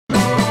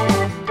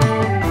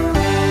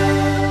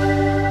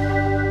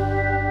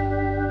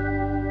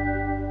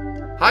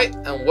Hi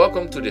and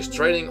welcome to this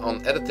training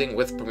on editing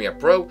with Premiere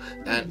Pro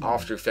and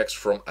After Effects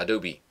from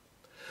Adobe.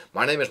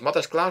 My name is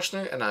Matthijs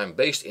Clasener and I am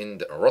based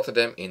in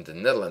Rotterdam in the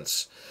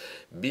Netherlands.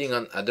 Being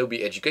an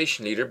Adobe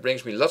Education leader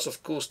brings me lots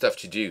of cool stuff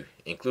to do,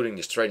 including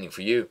this training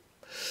for you.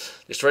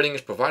 This training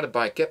is provided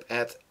by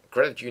CapEd's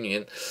Credit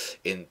Union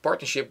in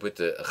partnership with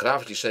the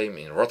Grafisch Lyceum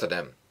in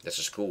Rotterdam. That's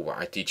a school where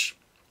I teach,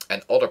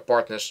 and other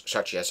partners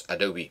such as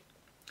Adobe.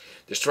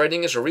 This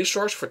training is a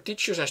resource for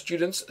teachers and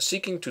students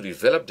seeking to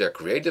develop their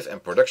creative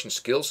and production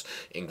skills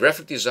in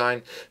graphic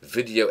design,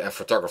 video and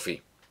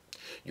photography.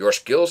 Your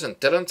skills and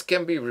talent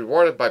can be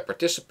rewarded by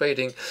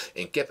participating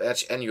in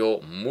CapEd's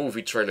annual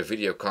movie trailer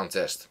video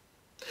contest.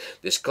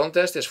 This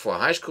contest is for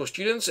high school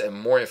students and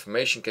more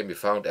information can be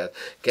found at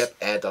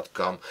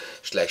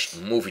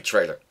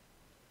caped.com/movietrailer.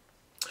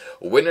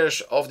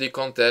 Winners of the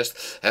contest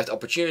have the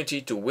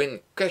opportunity to win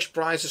cash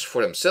prizes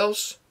for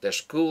themselves, their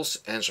schools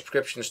and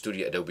subscriptions to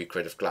the Adobe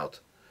Creative Cloud.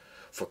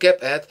 For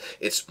CapEd,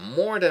 it's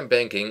more than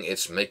banking,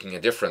 it's making a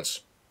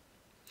difference.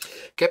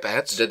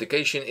 CapEd's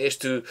dedication is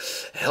to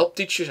help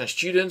teachers and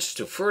students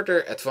to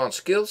further advance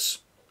skills,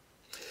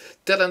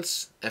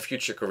 talents and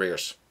future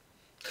careers.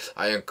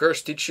 I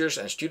encourage teachers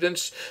and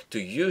students to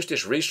use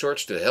this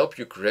resource to help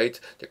you create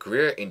the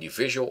career in the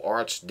visual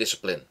arts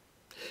discipline.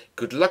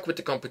 Good luck with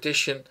the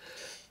competition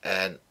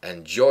and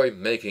enjoy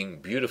making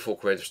beautiful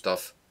creative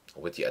stuff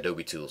with the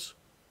Adobe tools.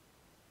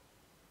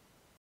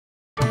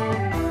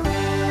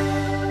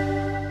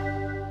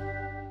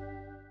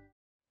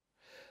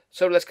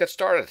 So let's get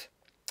started.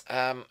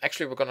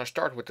 Actually, we're going to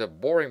start with the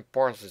boring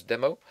part of this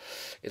demo.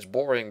 It's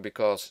boring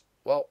because,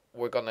 well,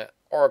 we're going to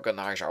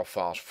organize our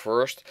files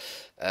first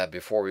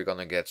before we're going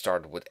to get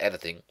started with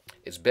editing.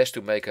 It's best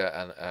to make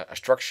a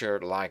structure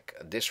like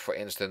this, for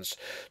instance,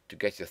 to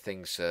get your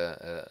things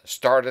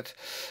started.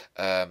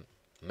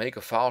 Make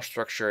a file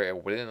structure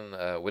within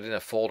a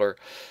folder.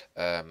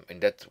 In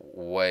that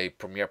way,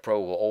 Premiere Pro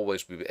will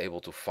always be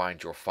able to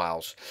find your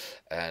files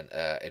and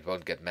it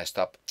won't get messed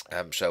up.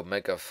 So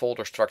make a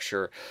folder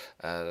structure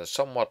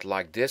somewhat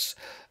like this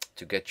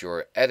to get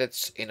your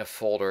edits in a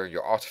folder,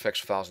 your After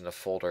Effects files in a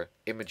folder,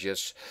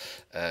 images.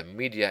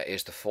 Media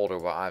is the folder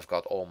where I've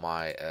got all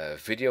my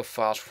video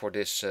files for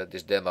this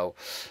demo.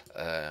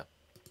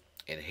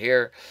 In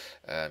here,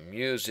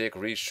 music,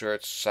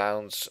 research,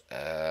 sounds.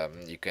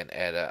 You can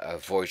add a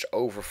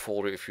voice-over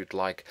folder if you'd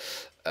like.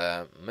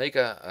 Make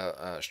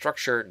a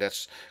structure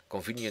that's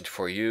convenient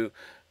for you,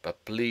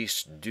 but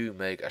please do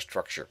make a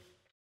structure.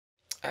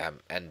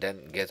 And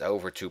then get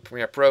over to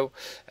Premiere Pro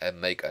and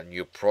make a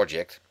new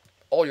project.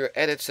 All your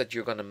edits that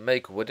you're going to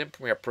make within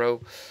Premiere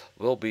Pro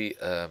will be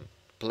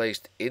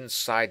placed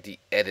inside the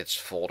edits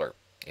folder.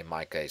 In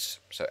my case,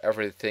 so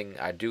everything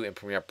I do in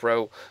Premiere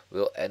Pro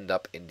will end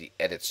up in the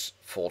edits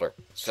folder.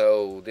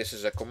 So this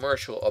is a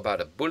commercial about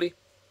a bully.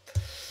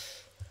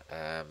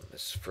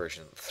 This is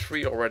version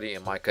 3 already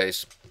in my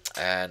case,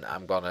 and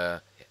I'm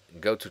gonna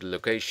go to the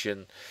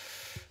location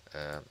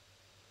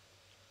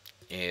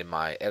in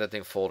my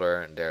editing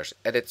folder, and there's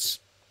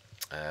edits.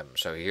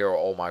 So here are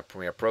all my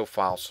Premiere Pro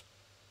files.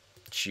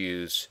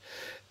 Choose,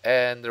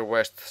 and the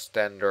rest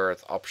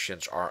standard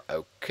options are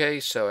okay,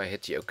 so I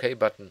hit the OK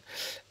button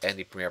and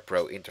the Premiere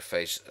Pro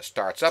interface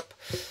starts up.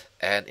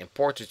 And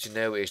important to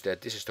know is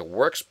that this is the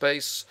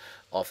workspace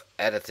of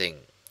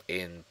editing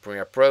in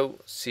Premiere Pro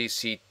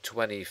CC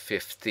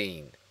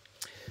 2015.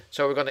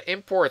 So we're going to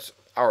import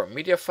our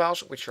media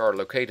files, which are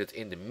located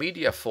in the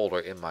media folder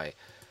in my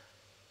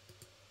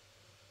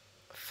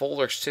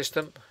folder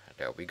system.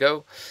 There we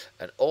go.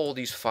 And all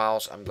these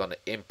files I'm going to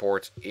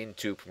import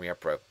into Premiere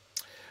Pro.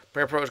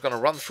 Premiere Pro is going to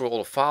run through all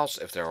the files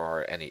if there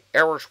are any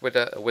errors with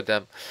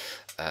them.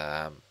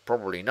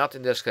 Probably not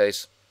in this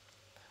case.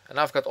 And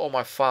I've got all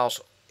my files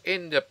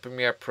in the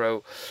Premiere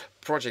Pro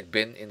project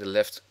bin in the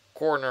left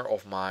corner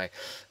of my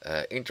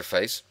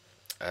interface.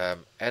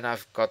 And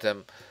I've got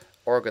them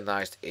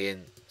organized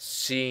in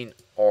scene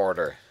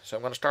order. So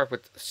I'm going to start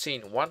with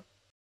scene 1.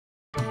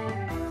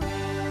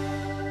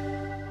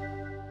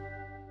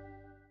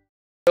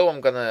 So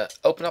I'm going to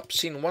open up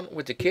scene 1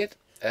 with the kid.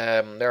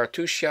 There are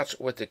 2 shots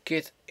with the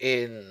kid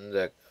in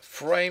the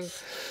frame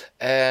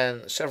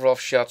and several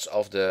shots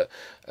of the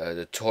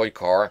toy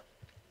car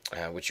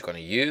which you're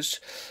going to use.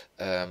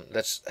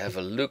 Let's have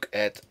a look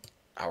at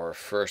our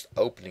first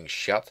opening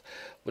shot.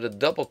 With a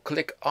double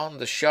click on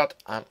the shot,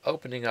 I'm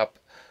opening up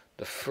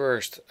the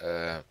first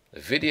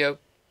video,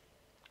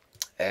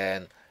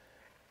 and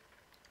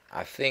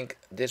I think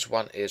this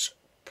one is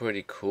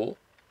pretty cool.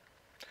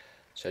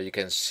 So you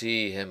can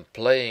see him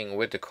playing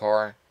with the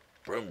car.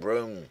 Vroom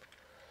vroom.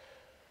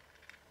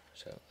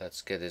 So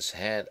let's get his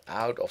hand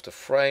out of the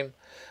frame.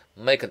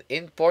 Make an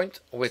in point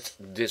with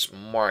this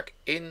mark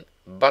in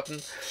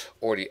button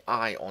or the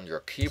I on your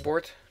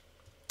keyboard.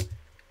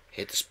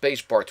 Hit the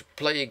space bar to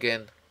play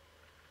again.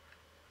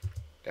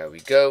 There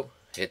we go.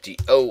 Hit the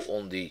O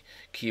on the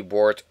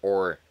keyboard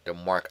or the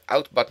mark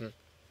out button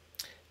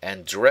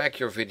and drag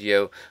your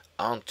video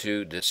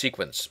onto the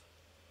sequence.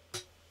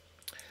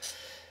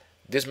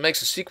 This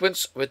makes a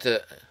sequence with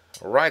the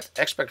right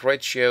aspect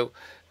ratio,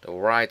 the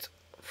right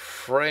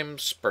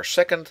frames per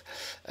second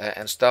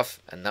and stuff.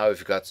 And now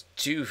we've got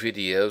two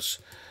videos,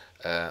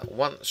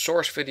 one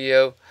source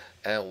video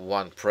and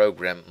one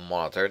program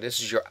monitor. This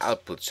is your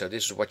output, so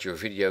this is what your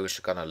video is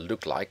gonna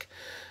look like.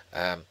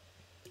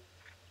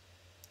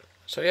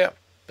 So yeah,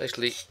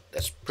 basically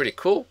that's pretty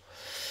cool.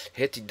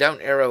 Hit the down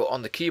arrow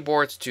on the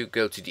keyboard to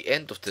go to the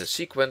end of the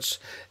sequence,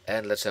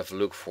 and let's have a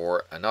look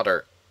for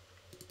another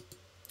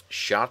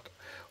shot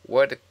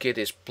where the kid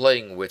is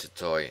playing with the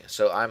toy.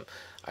 So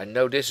I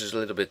know this is a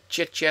little bit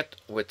chit chat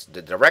with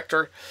the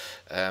director,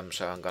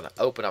 so I'm gonna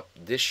open up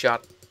this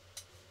shot,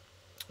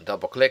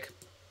 double click,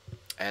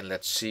 and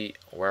let's see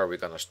where we're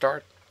gonna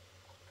start.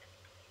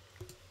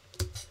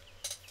 Yeah.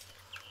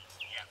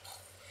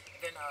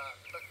 Then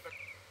but can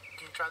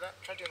you try that?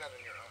 Try doing that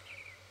on your own.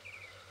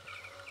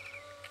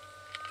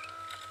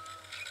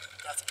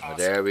 That's awesome.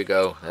 There we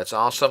go. That's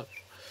awesome.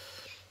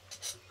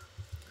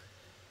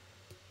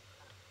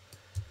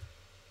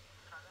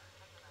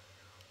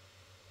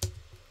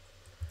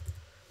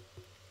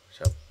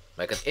 So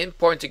make an in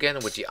point again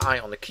with the I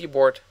on the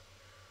keyboard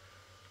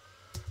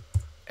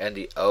and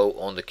the O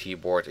on the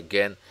keyboard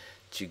again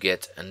to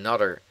get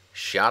another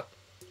shot,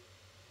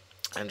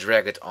 and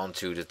drag it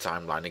onto the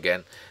timeline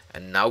again.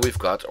 And now we've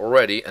got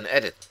already an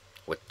edit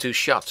with two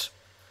shots.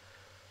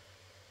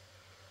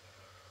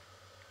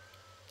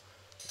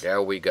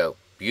 There we go.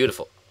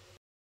 Beautiful.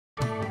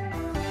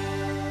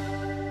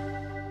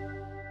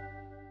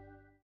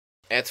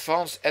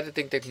 Advanced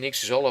editing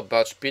techniques is all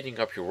about speeding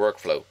up your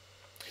workflow,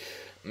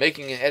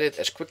 making an edit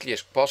as quickly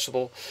as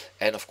possible,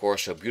 and of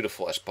course so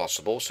beautiful as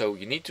possible. So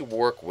you need to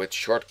work with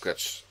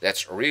shortcuts.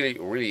 That's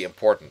really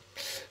important.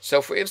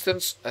 So for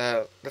instance,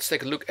 let's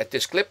take a look at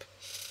this clip.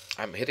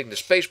 I'm hitting the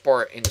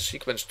spacebar in the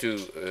sequence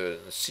to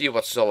see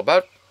what it's all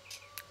about.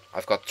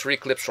 I've got 3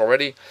 clips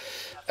already,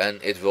 and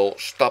it will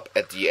stop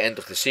at the end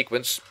of the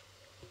sequence.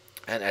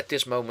 And at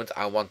this moment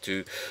I want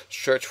to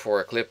search for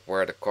a clip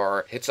where the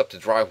car hits up the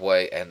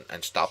driveway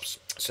and stops.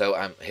 So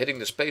I'm hitting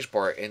the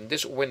spacebar in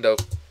this window,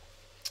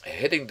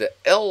 hitting the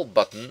L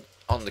button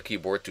on the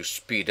keyboard to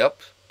speed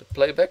up the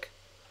playback,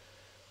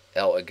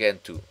 L again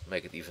to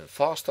make it even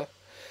faster.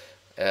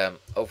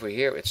 Over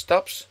here it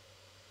stops,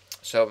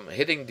 so I'm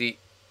hitting the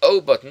O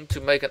button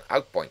to make an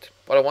out point,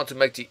 but I want to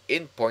make the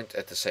in point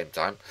at the same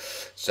time.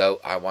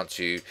 So I want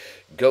to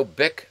go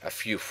back a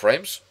few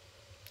frames,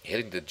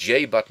 hitting the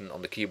J button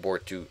on the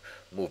keyboard to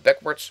move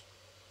backwards.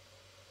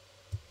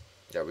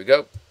 There we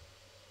go.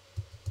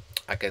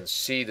 I can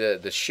see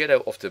the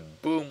shadow of the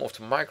boom of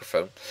the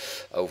microphone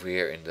over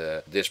here in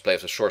the display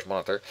of the source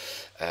monitor.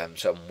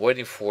 So I'm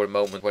waiting for a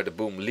moment where the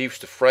boom leaves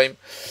the frame,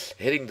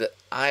 hitting the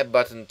I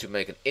button to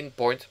make an in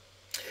point.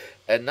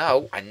 And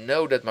now I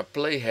know that my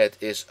playhead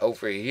is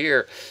over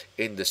here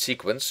in the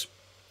sequence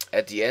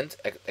at the end,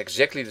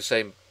 exactly the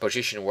same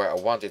position where I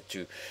want it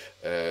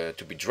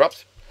to be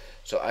dropped.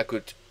 So I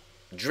could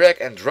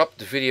drag and drop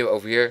the video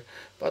over here,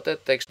 but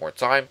that takes more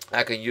time.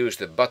 I can use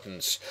the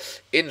buttons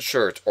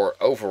insert or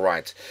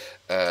override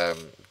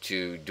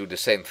to do the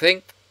same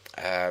thing,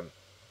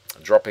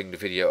 dropping the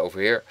video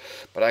over here.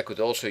 But I could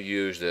also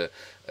use the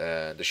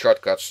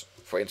shortcuts,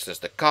 for instance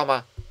the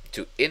comma,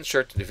 to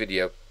insert the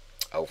video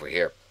over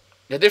here.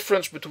 The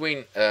difference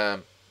between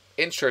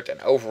insert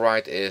and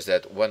override is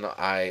that when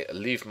I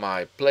leave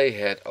my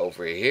playhead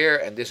over here,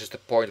 and this is the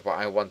point where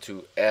I want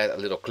to add a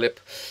little clip,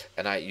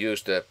 and I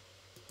use the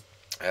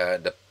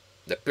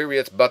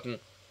period button,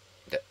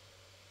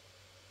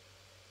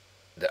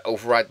 the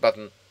override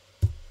button,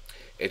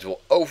 it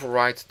will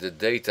override the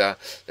data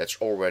that's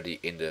already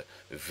in the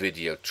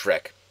video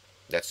track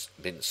that's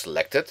been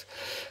selected.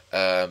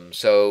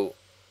 So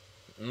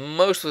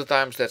most of the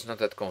times that's not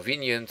that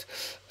convenient,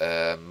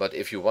 but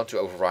if you want to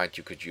override,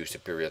 you could use the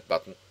period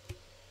button.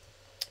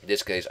 In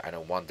this case I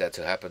don't want that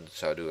to happen,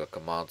 so I do a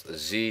command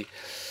Z,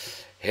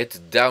 hit the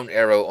down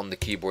arrow on the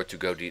keyboard to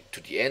go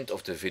to the end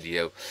of the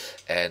video,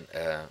 and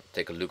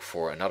take a look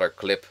for another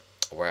clip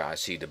where I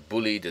see the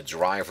bully, the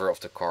driver of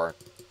the car.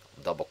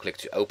 Double click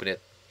to open it,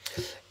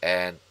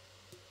 and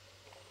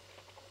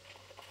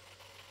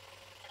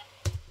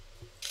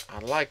I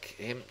like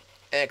him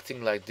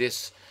acting like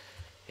this,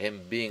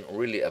 him being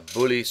really a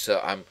bully. So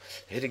I'm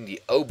hitting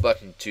the O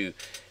button to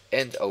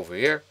end over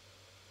here,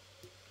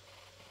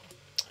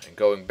 and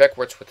going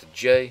backwards with the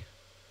J,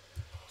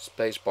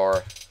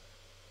 spacebar,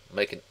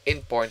 make an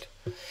in point,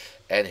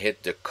 and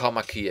hit the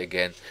comma key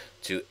again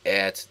to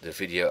add the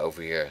video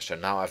over here. So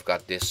now I've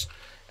got this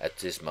at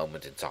this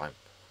moment in time.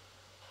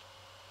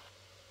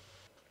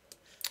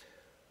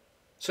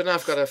 So now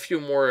I've got a few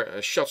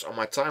more shots on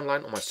my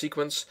timeline, on my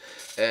sequence,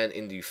 and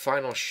in the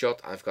final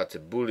shot I've got the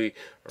bully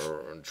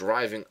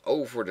driving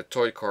over the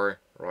toy car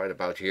right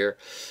about here.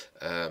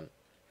 There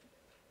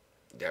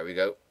we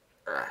go.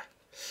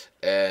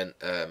 And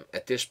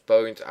at this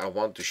point I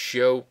want to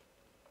show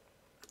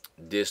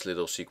this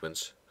little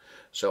sequence.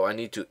 So I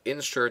need to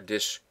insert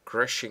this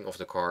crashing of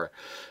the car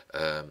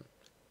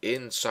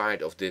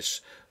inside of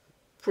this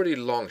pretty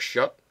long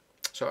shot.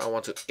 So I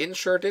want to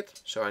insert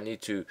it, so I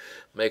need to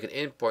make an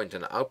in point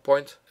and an out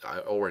point. I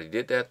already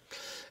did that,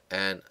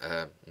 and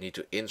need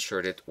to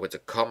insert it with the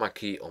comma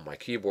key on my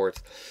keyboard,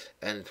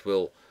 and it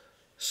will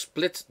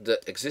split the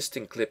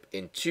existing clip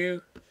in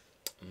two,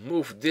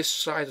 move this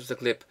side of the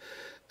clip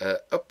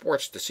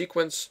upwards the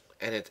sequence,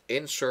 and it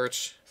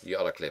inserts the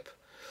other clip.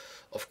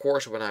 Of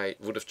course, when I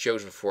would have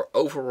chosen for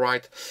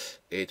override,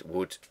 it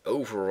would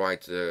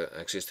override the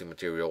existing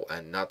material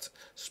and not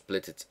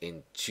split it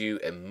in two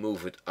and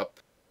move it up.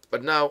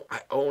 But now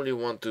I only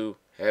want to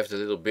have the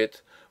little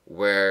bit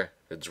where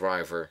the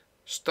driver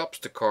stops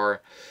the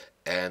car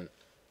and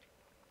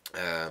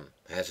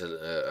has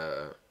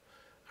a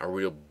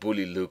real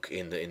bully look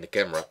in the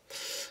camera.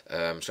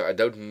 So I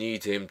don't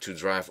need him to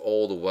drive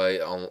all the way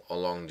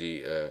along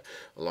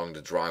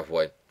the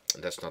driveway.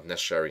 That's not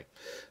necessary.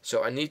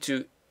 So I need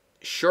to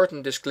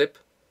shorten this clip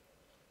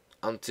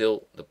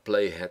until the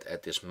playhead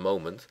at this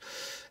moment,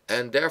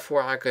 and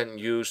therefore I can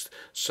use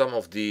some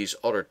of these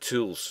other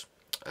tools.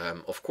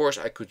 Of course,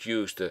 I could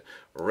use the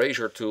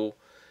razor tool,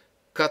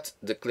 cut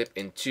the clip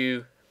in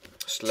two,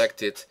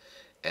 select it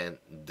and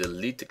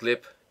delete the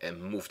clip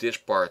and move this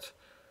part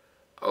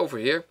over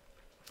here.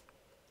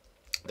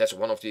 That's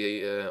one of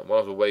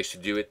the ways to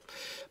do it,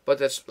 but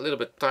that's a little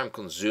bit time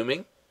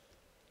consuming.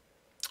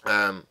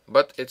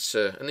 But it's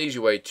an easy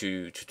way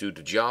to do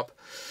the job.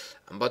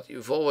 But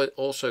you've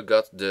also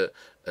got the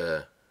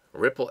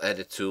ripple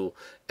edit tool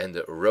and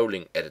the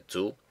rolling edit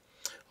tool.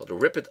 Well,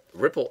 the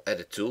ripple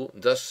edit tool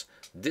does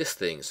this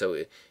thing.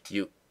 So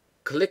you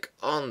click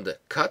on the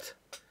cut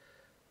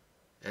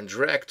and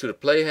drag to the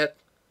playhead,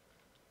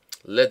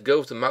 let go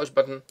of the mouse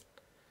button,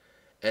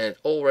 and it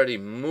already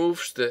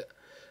moves the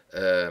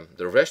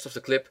rest of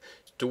the clip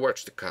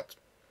towards the cut.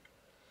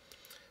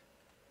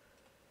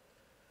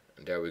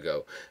 And there we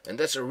go. And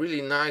that's a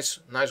really nice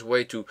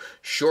way to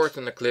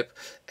shorten the clip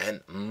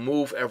and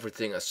move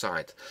everything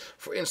aside.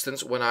 For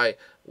instance, when I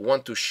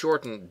want to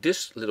shorten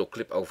this little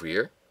clip over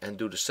here and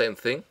do the same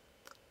thing,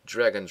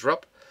 drag and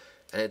drop,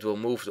 and it will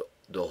move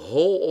the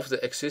whole of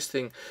the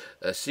existing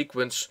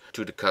sequence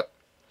to the cut.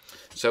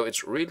 So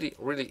it's really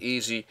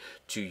easy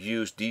to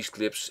use these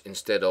clips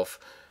instead of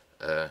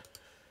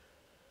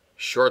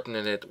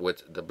shortening it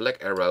with the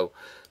black arrow,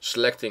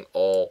 selecting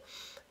all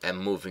and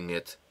moving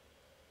it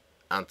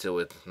until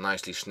it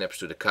nicely snaps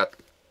to the cut.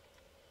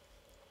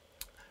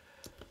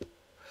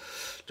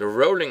 The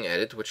rolling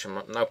edit, which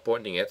I'm now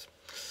pointing at,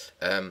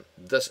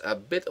 does a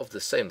bit of the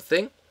same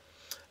thing,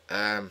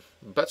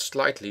 but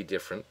slightly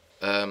different.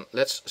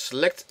 Let's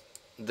select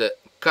the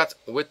cut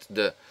with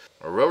the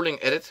rolling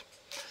edit.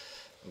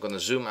 I'm gonna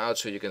zoom out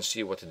so you can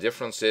see what the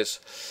difference is,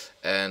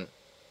 and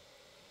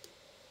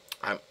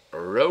I'm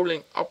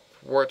rolling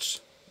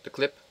upwards the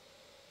clip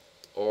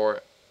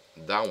or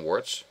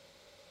downwards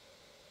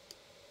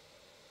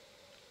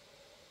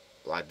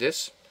like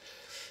this,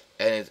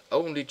 and it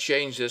only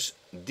changes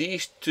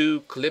these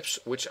two clips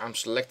which I'm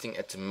selecting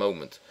at the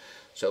moment.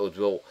 So it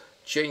will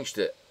change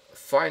the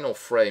final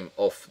frame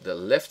of the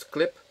left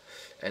clip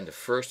and the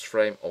first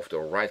frame of the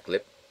right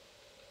clip,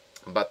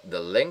 but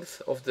the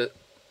length of the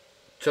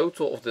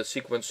total of the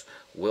sequence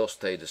will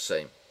stay the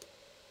same.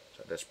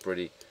 So that's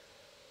pretty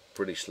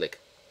slick.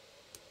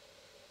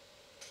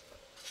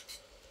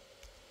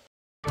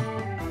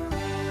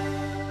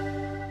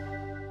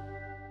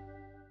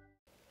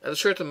 At a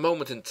certain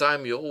moment in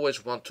time, you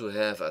always want to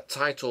have a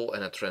title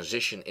and a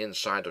transition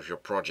inside of your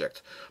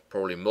project.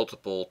 Probably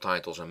multiple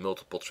titles and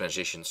multiple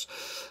transitions.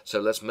 So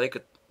let's make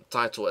a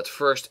title at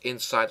first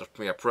inside of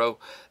Premiere Pro,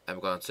 and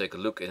we're going to take a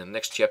look in the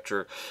next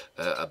chapter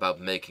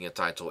about making a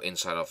title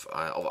inside of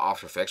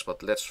After Effects.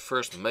 But let's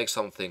first make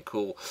something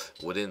cool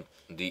within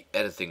the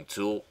editing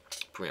tool,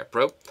 Premiere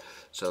Pro.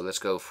 So let's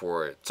go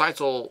for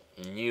title,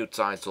 new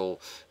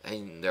title,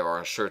 and there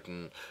are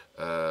certain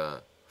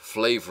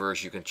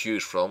flavors you can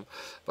choose from,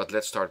 but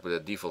let's start with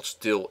a default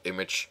still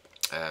image,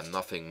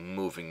 nothing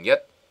moving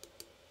yet.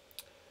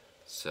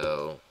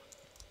 So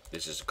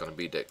this is going to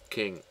be the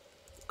King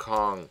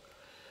Kong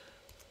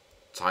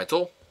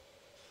title.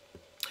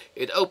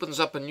 It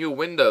opens up a new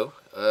window,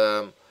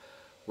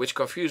 which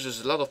confuses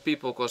a lot of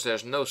people because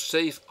there's no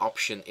save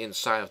option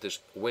inside of this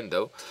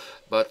window,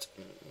 but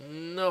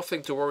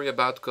nothing to worry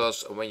about,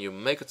 because when you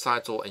make a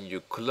title and you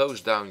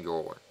close down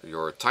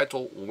your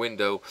title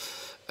window,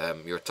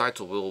 your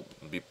title will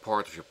be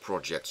part of your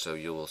project, so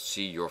you will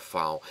see your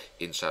file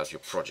inside your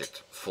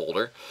project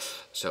folder.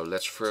 So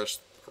let's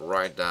first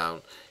write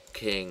down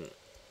King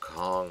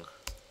Kong,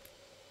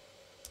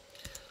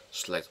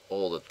 select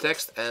all the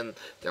text, and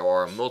there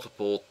are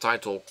multiple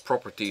title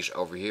properties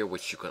over here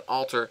which you can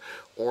alter,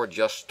 or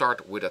just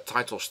start with a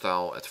title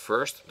style at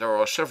first. There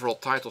are several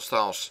title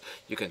styles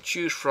you can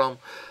choose from.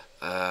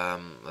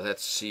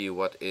 Let's see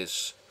what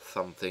is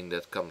something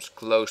that comes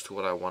close to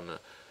what I want to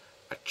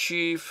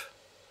achieve.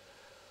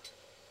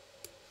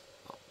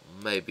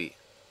 Maybe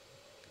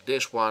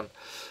this one.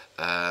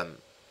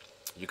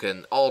 You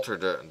can alter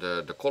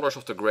the colors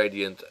of the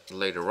gradient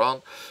later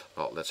on.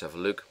 Well, let's have a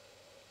look.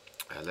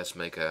 Let's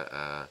make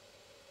a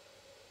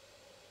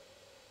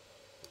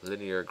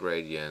linear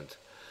gradient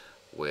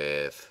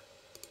with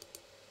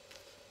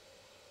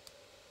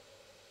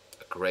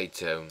a gray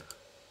tone.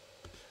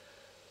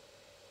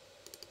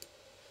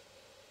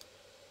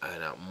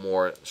 and a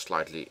more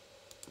slightly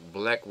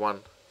black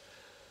one.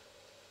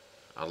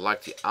 I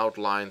like the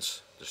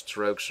outlines, the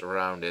strokes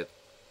around it.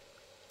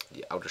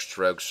 The outer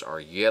strokes are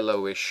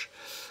yellowish.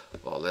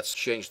 Well, let's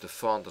change the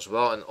font as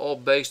well, and all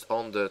based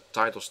on the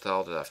title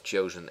style that I've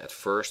chosen at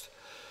first.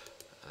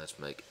 Let's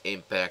make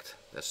impact.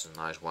 That's a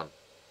nice one.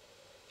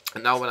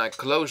 And now when I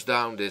close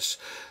down this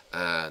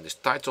this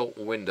title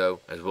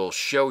window, it will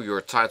show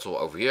your title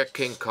over here,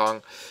 King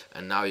Kong,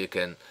 and now you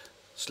can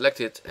select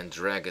it and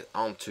drag it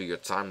onto your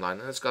timeline,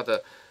 and it's got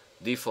a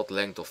default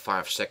length of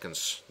 5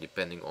 seconds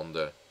depending on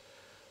the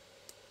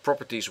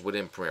properties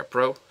within Premiere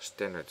Pro.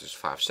 Standard is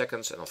 5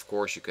 seconds, and of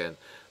course you can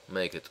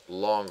make it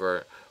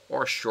longer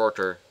or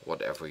shorter,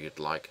 whatever you'd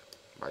like,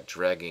 by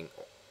dragging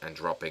and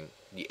dropping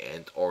the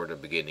end or the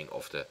beginning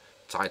of the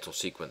title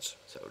sequence.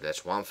 So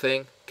that's one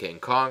thing, King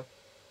Kong.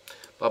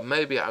 But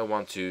maybe I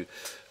want to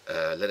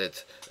let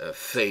it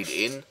fade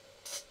in.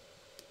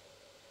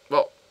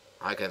 Well,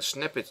 I can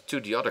snap it to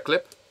the other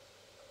clip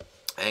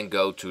and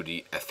go to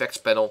the effects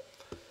panel,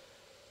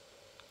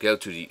 go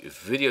to the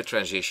video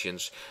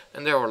transitions,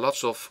 and there are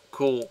lots of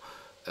cool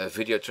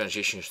video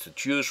transitions to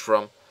choose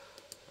from.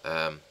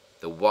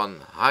 The one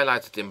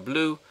highlighted in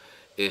blue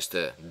is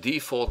the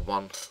default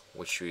one,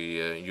 which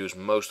we use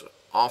most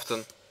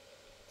often.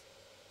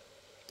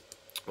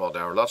 Well,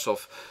 there are lots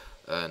of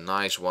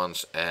nice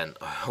ones and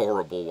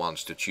horrible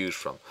ones to choose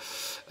from.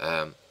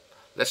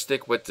 Let's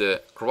stick with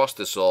the cross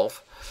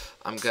dissolve.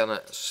 I'm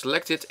gonna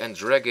select it and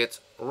drag it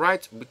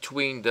right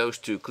between those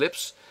two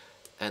clips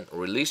and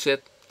release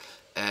it,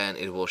 and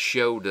it will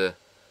show the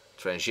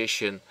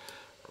transition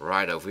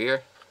right over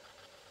here,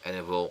 and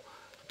it will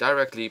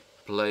directly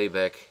play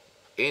back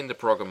in the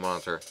program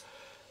monitor,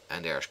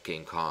 and there's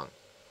King Kong.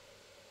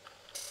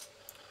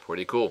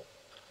 Pretty cool.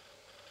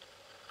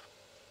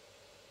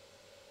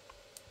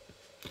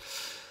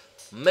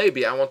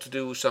 Maybe I want to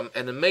do some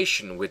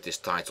animation with this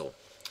title,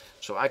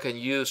 so I can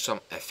use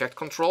some effect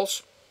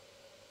controls,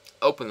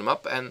 open them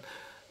up, and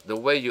the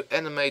way you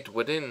animate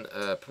within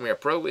Premiere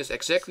Pro is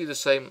exactly the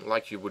same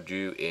like you would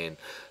do in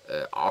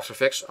After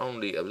Effects,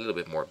 only a little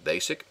bit more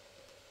basic.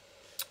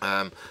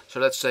 So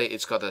let's say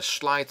it's got a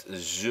slight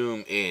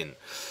zoom in,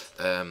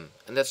 and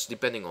that's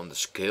depending on the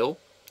scale.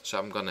 So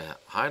I'm gonna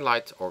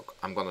highlight, or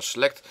I'm gonna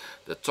select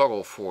the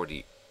toggle for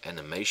the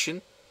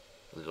animation,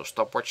 little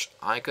stopwatch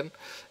icon,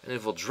 and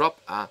it will drop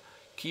a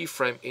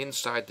keyframe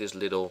inside this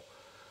little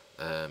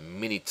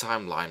mini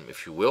timeline,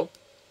 if you will.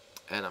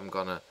 And I'm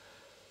gonna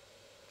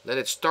let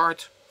it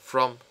start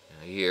from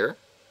here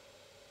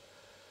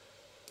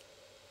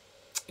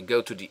and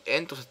go to the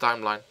end of the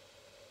timeline,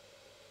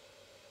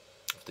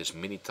 of this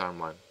mini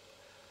timeline,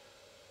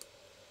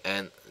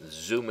 and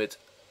zoom it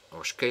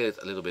or scale it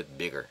a little bit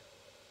bigger,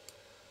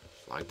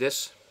 like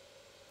this.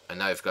 And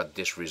now you've got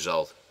this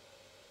result.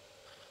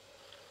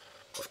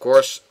 Of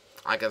course,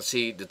 I can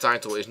see the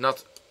title is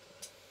not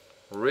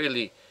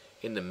really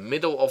in the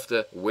middle of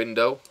the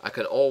window. I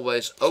can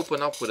always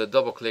open up with a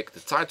double click the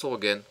title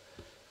again,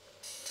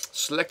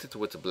 select it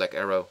with the black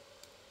arrow,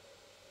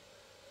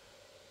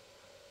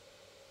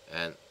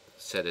 and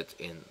set it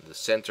in the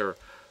center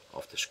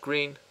of the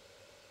screen,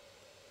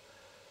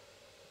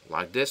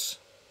 like this.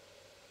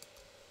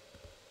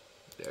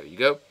 There you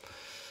go.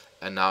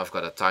 And now I've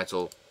got a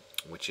title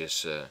which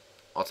is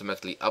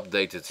automatically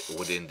updated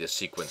within this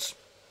sequence.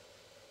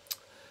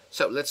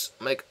 So let's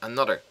make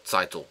another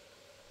title.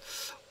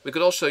 We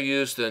could also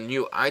use the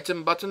new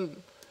item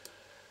button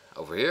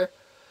over here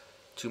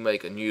to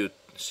make a new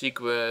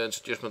sequence,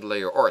 adjustment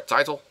layer, or a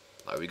title.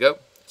 There we go.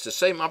 It's the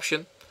same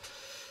option.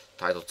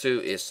 Title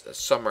 2 is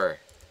Summer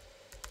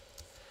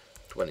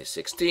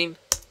 2016.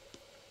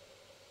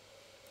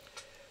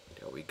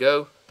 There we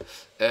go.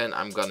 And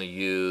I'm gonna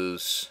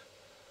use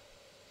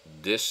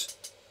this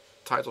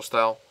title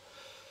style.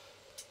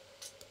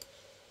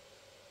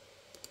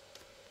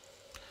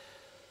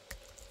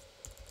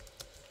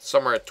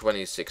 Summer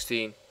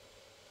 2016.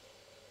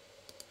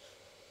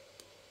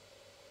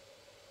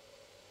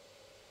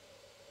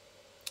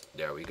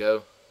 There we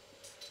go.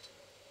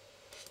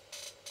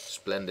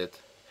 Splendid.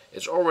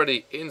 It's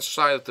already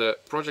inside the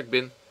project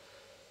bin.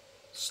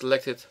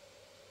 Select it.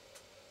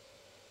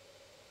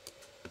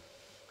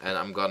 And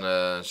I'm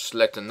gonna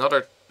select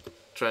another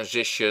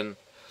transition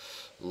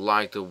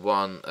like the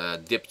one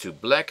dip to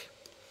black.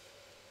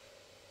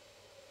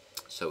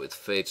 So it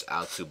fades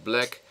out to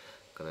black.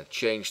 Gonna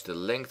change the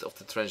length of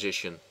the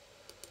transition,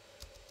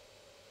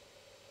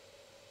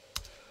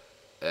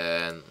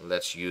 and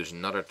let's use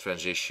another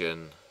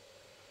transition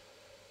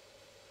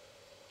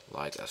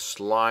like a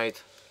slide.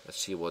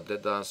 Let's see what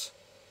that does.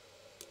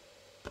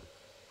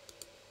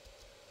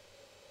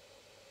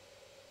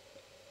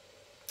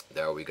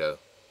 There we go.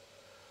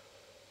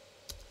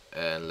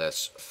 And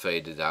let's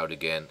fade it out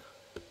again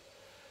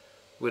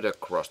with a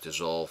cross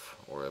dissolve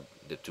or a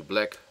dip to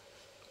black,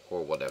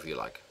 or whatever you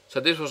like. So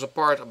this was a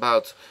part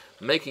about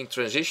making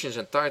transitions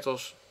and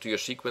titles to your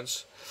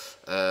sequence.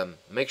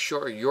 Make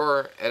sure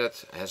your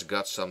edit has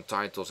got some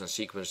titles and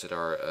sequences that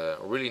are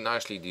really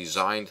nicely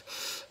designed,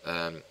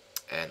 and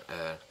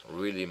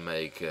really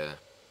make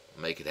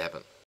it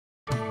happen.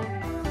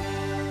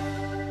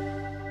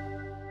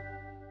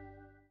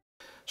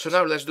 So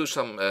now let's do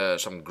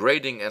some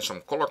grading and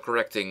some color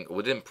correcting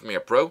within Premiere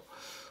Pro.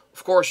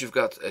 Of course, you've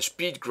got a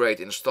speed grade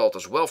installed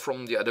as well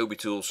from the Adobe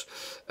tools,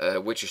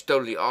 which is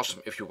totally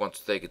awesome if you want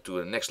to take it to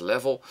the next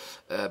level.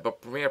 But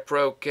Premiere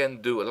Pro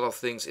can do a lot of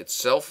things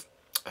itself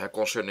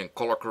concerning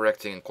color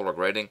correcting and color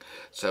grading.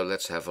 So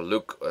let's have a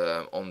look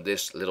on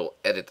this little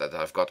edit that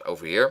I've got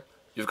over here.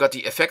 You've got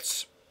the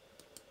effects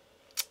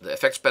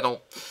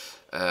panel.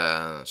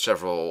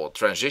 Several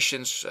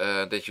transitions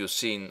that you've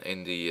seen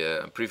in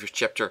the previous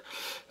chapter,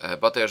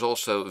 but there's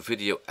also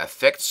video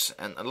effects,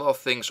 and a lot of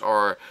things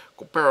are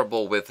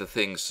comparable with the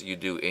things you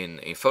do in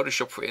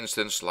Photoshop, for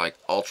instance, like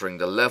altering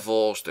the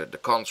levels, the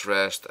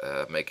contrast,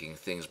 making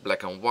things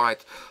black and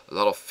white. A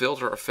lot of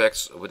filter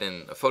effects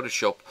within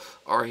Photoshop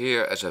are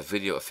here as a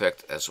video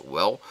effect as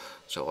well.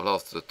 So a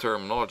lot of the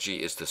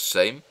terminology is the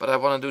same, but I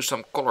want to do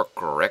some color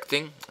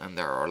correcting, and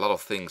there are a lot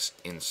of things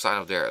inside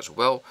of there as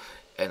well.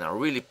 And a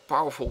really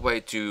powerful way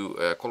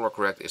to color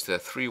correct is the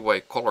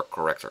three-way color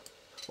corrector.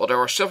 Well, there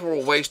are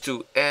several ways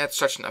to add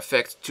such an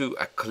effect to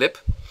a clip.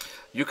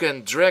 You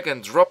can drag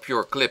and drop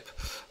your clip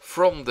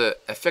from the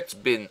effects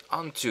bin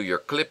onto your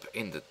clip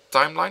in the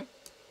timeline.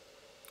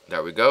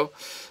 There we go.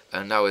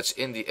 And now it's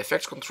in the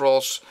effects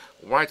controls,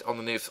 right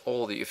underneath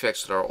all the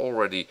effects that are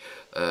already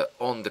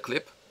on the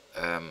clip.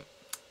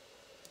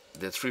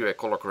 The three-way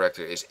color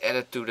corrector is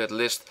added to that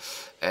list,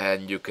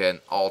 and you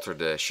can alter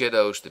the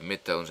shadows, the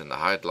midtones and the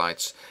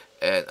highlights,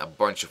 and a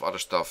bunch of other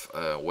stuff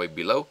way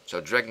below.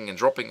 So dragging and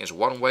dropping is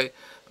one way.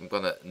 I'm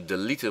gonna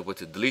delete it with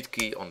the delete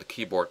key on the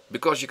keyboard,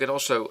 because you can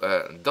also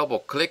double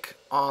click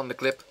on the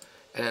clip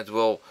and it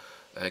will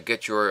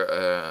get your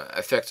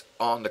effect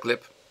on the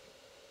clip.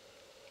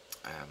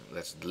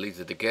 Let's delete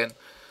it again,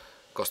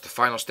 because the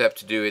final step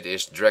to do it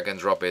is drag and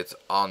drop it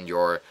on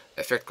your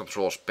effect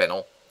controls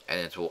panel, and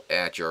it will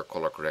add your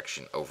color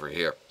correction over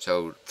here.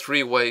 So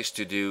 3 ways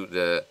to do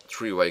the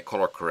three-way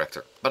color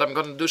corrector. But I'm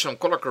going to do some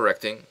color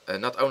correcting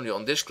not only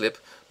on this clip,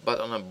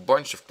 but on a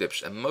bunch of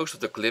clips. And most of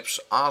the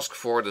clips ask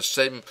for the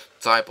same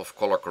type of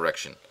color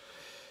correction,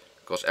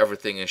 because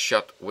everything is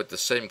shot with the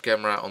same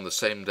camera on the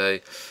same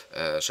day.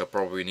 So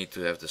probably you need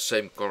to have the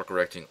same color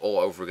correcting all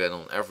over again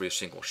on every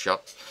single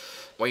shot.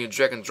 When you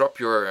drag and drop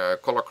your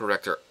color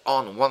corrector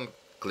on one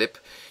clip,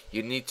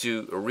 you need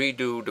to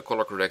redo the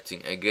color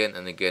correcting again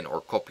and again,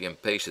 or copy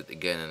and paste it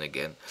again and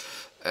again.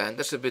 And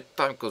that's a bit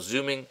time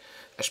consuming,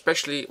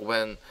 especially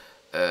when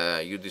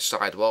you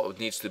decide, well, it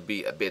needs to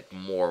be a bit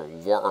more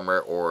warmer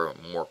or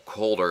more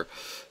colder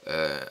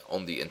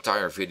on the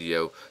entire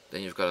video.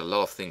 Then you've got a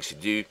lot of things to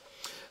do.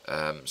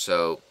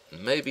 So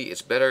maybe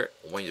it's better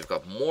when you've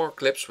got more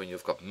clips, when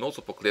you've got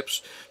multiple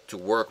clips, to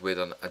work with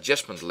an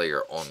adjustment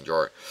layer on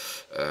your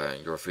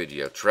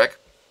video track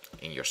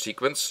in your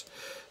sequence.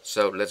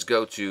 So let's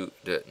go to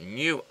the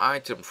new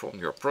item from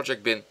your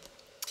project bin,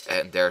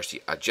 and there's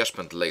the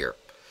adjustment layer.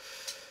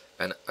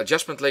 An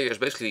adjustment layer is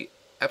basically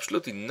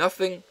absolutely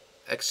nothing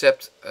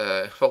except,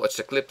 well, it's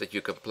a clip that you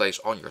can place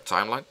on your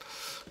timeline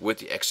with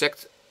the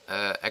exact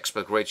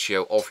aspect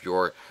ratio of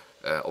your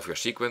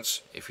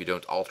sequence if you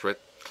don't alter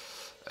it.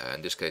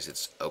 In this case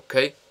it's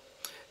okay.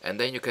 And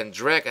then you can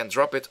drag and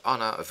drop it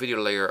on a video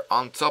layer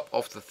on top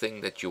of the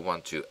thing that you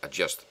want to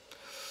adjust.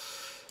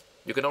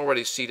 You can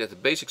already see that the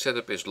basic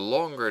setup is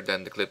longer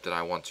than the clip that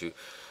I want to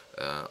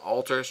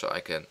alter, so I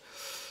can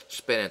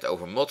span it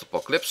over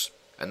multiple clips.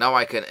 And now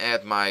I can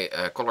add my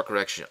color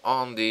correction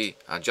on the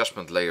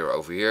adjustment layer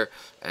over here,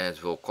 and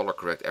it will color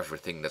correct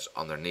everything that's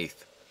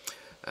underneath.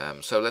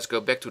 So let's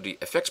go back to the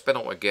effects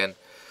panel again,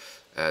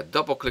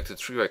 double click the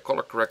three-way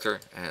color corrector,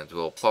 and it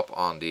will pop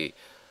on the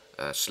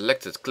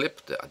selected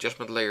clip, the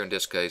adjustment layer in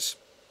this case.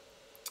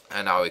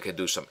 And now we can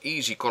do some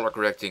easy color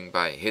correcting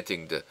by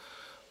hitting the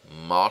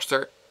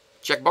master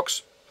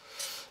checkbox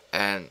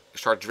and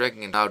start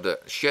dragging it. Now the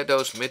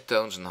shadows,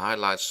 midtones and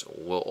highlights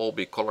will all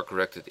be color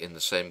corrected in the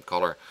same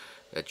color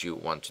that you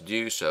want to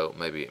do. So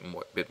maybe a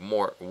bit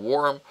more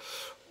warm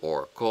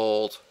or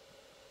cold,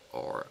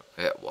 or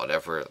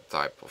whatever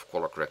type of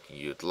color correcting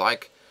you'd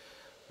like.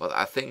 But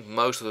I think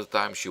most of the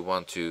times you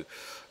want to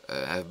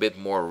have a bit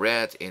more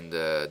red in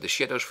the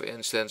shadows, for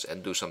instance,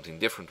 and do something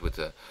different with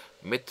the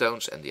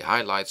midtones and the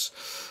highlights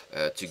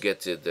to get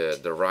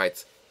the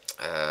right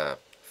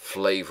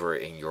flavor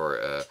in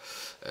your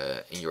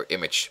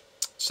image.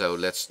 So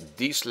let's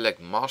deselect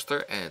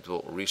master, and it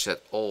will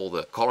reset all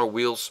the color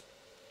wheels.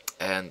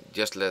 And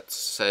just let's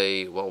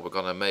say, well, we're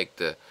gonna make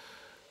the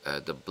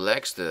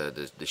blacks,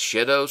 the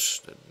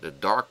shadows, the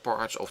dark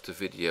parts of the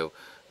video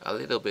a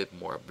little bit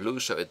more blue,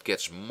 so it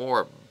gets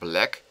more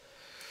black.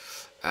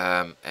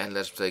 And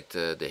let's take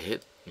the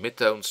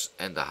midtones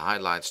and the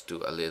highlights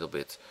to a little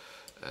bit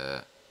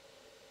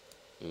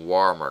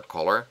warmer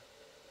color,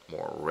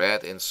 more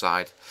red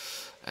inside.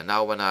 And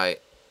now when I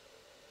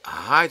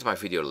hide my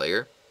video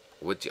layer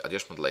with the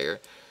adjustment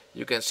layer,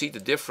 you can see the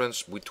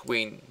difference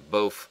between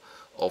both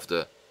of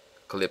the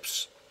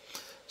clips.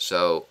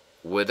 So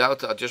without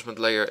the adjustment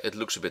layer it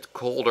looks a bit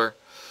colder,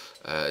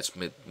 It's a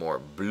bit more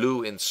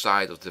blue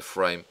inside of the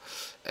frame,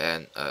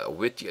 and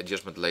with the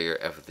adjustment layer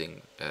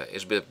everything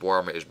is a bit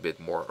warmer, is a bit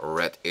more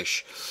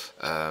reddish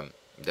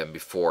than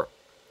before.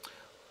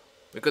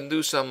 We can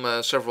do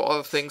some several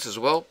other things as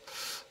well.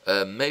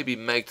 Maybe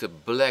make the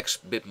blacks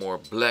a bit more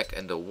black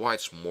and the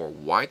whites more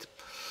white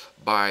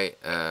by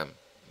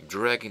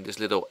dragging this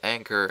little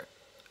anchor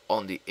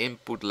on the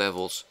input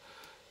levels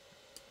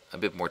a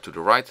bit more to the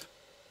right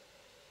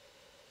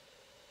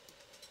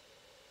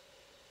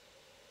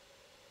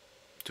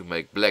to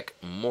make black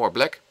more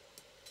black.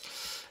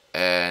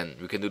 And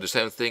we can do the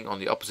same thing on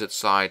the opposite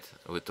side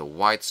with the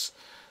whites.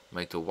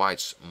 Make the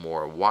whites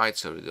more white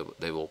so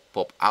they will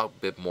pop out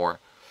a bit more.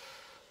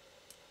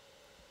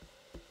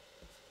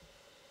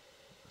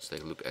 Let's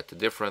take a look at the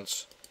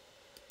difference.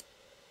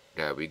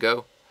 There we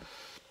go.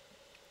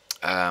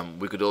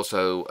 We could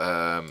also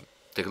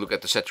take a look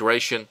at the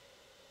saturation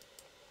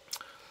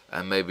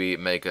and maybe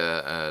make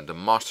the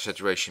master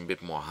saturation a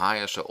bit more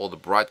higher so all the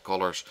bright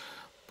colors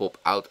pop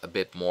out a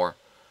bit more.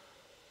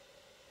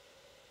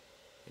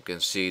 You can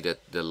see that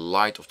the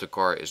light of the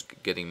car is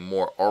getting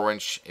more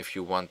orange if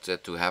you want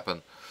that to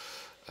happen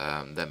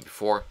than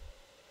before.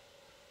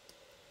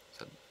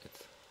 So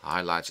it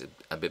highlights it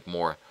a bit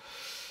more.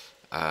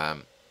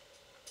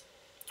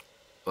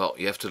 Well,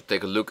 you have to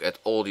take a look at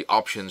all the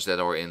options that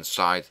are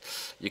inside.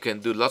 You can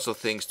do lots of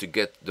things to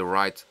get the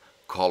right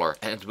color,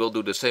 and it will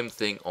do the same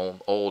thing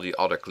on all the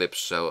other clips.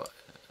 So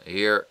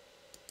here,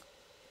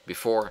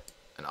 before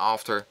and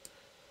after.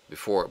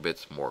 Before a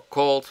bit more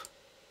cold,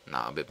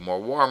 now a bit more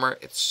warmer.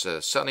 It's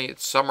sunny,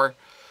 it's summer.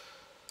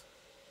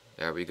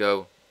 There we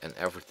go, and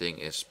everything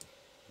is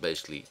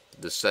basically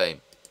the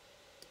same.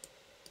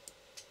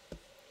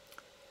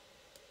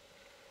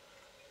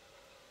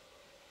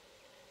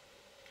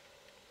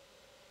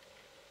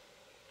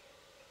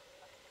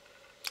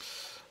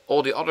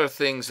 All the other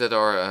things that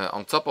are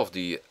on top of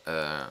the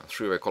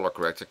three-way color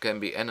corrector can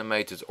be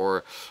animated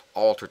or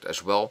altered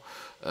as well.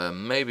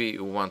 Maybe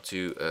you want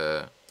to,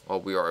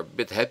 well, we are a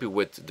bit happy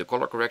with the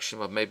color correction,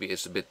 but maybe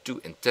it's a bit too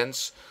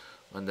intense.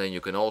 And then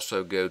you can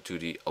also go to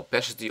the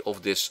opacity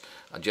of this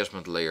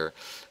adjustment layer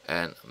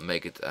and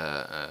make it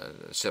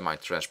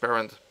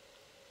semi-transparent,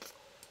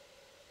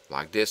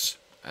 like this.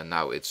 And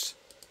now it's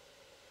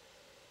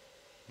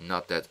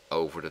not that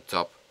over the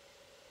top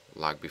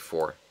like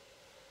before.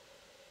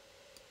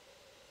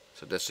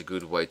 So that's a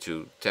good way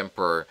to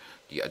temper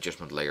the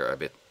adjustment layer a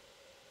bit.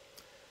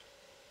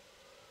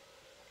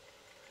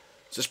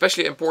 It's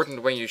especially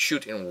important when you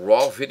shoot in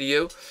RAW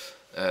video.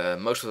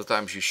 Most of the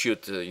times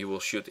you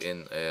will shoot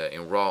in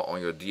RAW on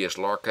your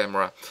DSLR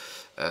camera.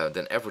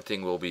 Then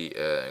everything will be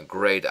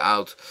grayed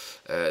out.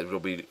 It will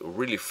be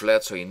really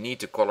flat, so you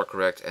need to color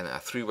correct, and a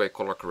three-way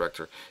color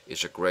corrector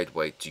is a great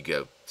way to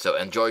go. So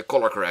enjoy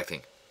color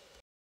correcting.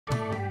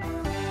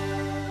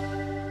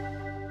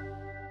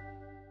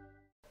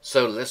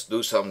 So let's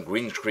do some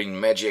green screen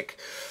magic.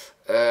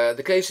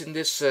 The case in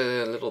this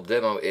little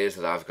demo is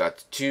that I've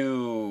got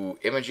two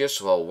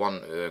images, well,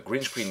 one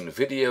green screen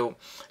video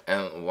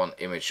and one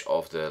image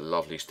of the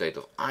lovely state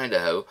of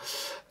Idaho,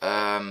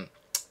 and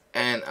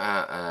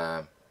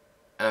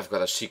I've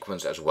got a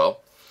sequence as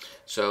well.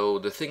 So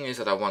the thing is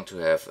that I want to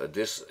have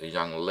this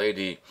young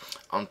lady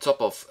on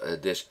top of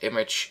this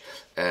image,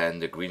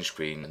 and the green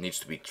screen needs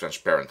to be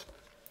transparent.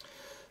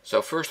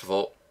 So first of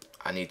all,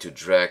 I need to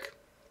drag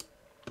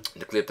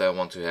the clip that I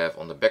want to have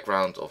on the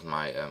background of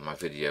my my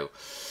video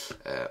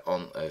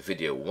on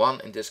video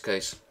 1 in this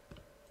case,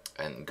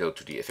 and go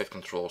to the effect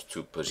controls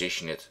to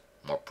position it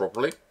more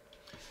properly.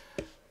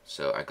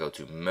 So I go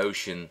to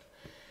motion,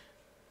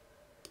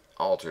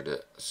 alter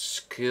the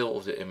scale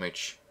of the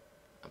image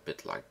a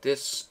bit like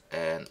this,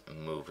 and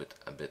move it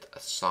a bit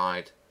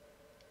aside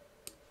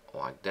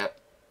like that.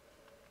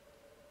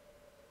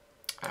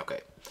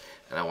 Okay,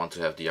 and I want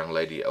to have the young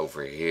lady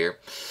over here,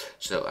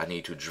 so I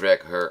need to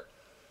drag her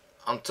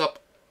on top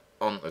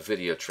on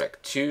video track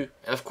 2,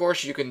 and of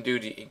course you can do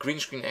the green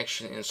screen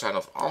action inside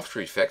of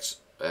After Effects,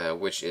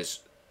 which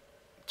is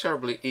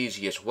terribly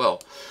easy as well,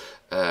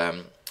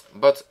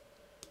 but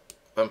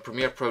when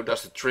Premiere Pro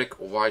does the trick,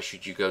 why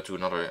should you go to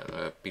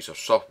another piece of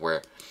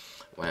software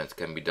when it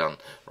can be done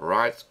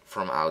right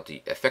from out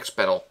the effects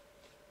panel,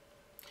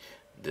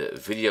 the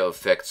video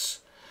effects,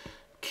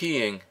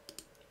 keying,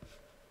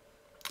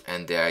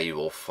 and there you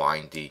will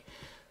find the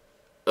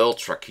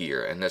ultra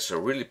keyer, and that's a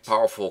really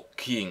powerful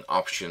keying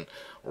option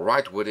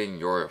right within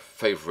your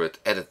favorite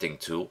editing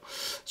tool.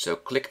 So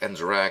click and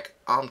drag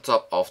on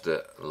top of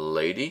the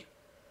lady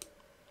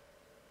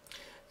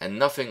and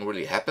nothing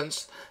really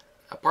happens.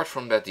 Apart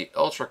from that, the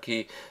ultra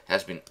key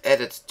has been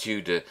added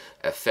to the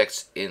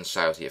effects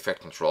inside of the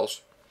effect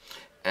controls,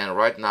 and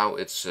right now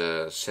it's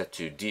set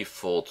to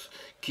default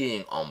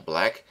keying on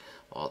black.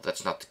 Well,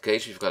 that's not the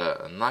case. We've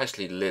got a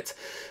nicely lit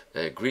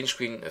green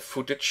screen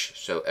footage,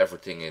 so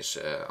everything is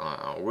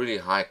a really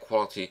high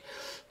quality,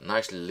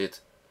 nicely lit,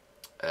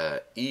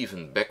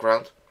 even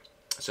background.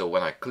 So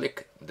when I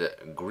click the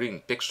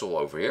green pixel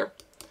over here,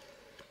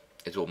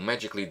 it will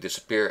magically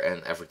disappear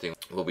and everything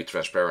will be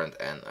transparent,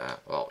 and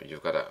well,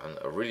 you've got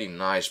a really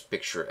nice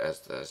picture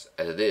as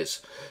it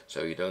is,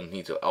 so you don't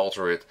need to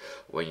alter it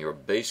when your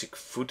basic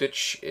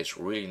footage is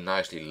really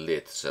nicely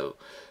lit. So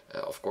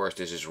of course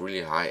this is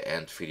really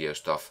high-end video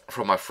stuff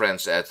from my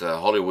friends at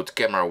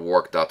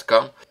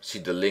hollywoodcamerawork.com. See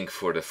the link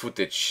for the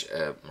footage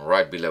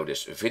right below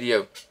this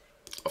video.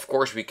 Of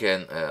course we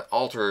can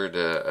alter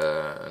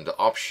the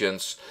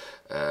options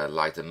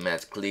like the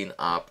matte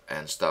cleanup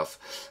and stuff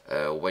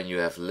when you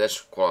have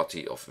less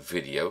quality of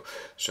video.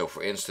 So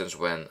for instance,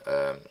 when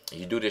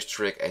you do this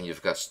trick and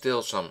you've got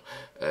still some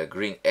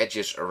green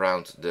edges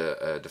around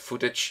the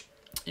footage,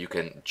 you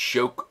can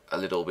choke a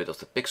little bit of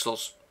the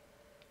pixels,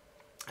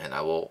 and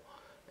I will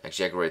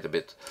exaggerate a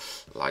bit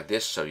like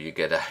this, so you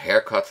get a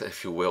haircut,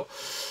 if you will,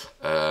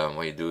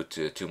 when you do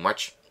it too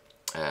much.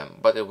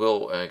 But it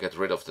will get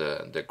rid of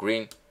the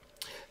green.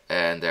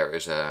 And there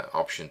is an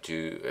option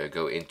to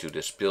go into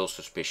the spill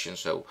suspicion.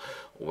 So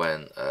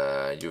when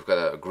you've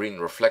got a green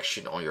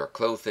reflection on your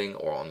clothing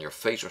or on your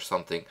face or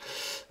something,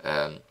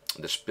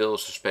 the spill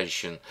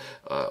suspicion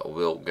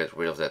will get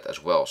rid of that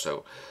as well.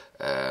 So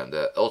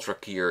the ultra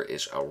keyer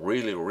is a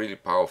really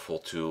powerful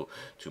tool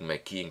to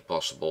make keying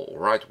possible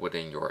right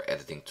within your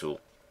editing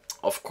tool.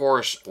 Of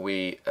course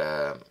we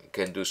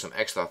can do some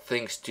extra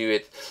things to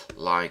it,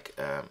 like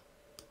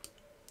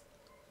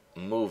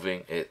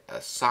moving it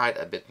aside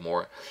a bit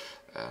more,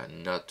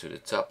 not to the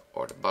top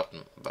or the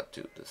bottom but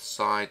to the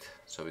side,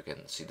 so we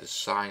can see the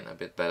sign a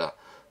bit better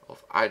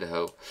of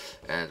Idaho,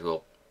 and it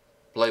will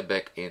play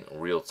back in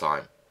real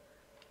time,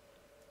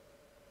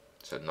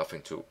 so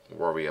nothing to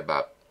worry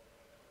about.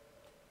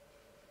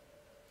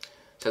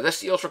 So that's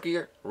the ultra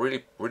keyer,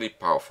 really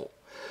powerful.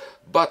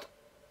 But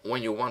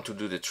when you want to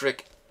do the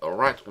trick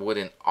right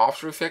within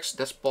After Effects,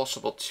 that's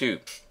possible too.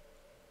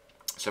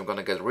 So I'm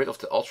gonna get rid of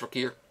the ultra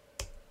keyer.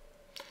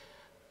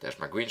 There's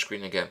my green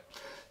screen again,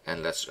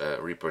 and let's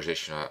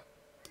reposition her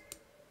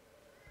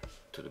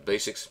to the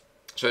basics.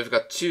 So we've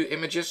got two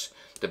images,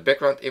 the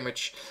background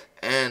image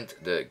and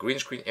the green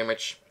screen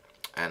image,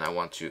 and I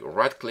want to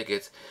right click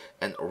it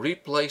and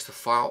replace the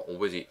file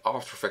with the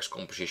After Effects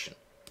composition.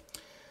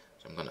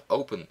 So I'm going to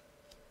open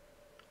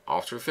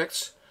After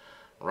Effects.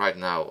 Right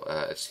now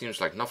it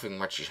seems like nothing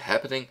much is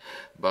happening,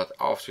 but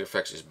After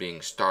Effects is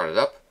being started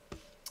up.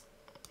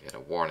 Get a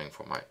warning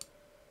for my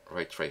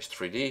Ray Trace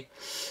 3D,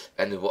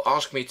 and it will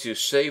ask me to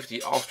save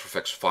the After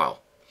Effects file.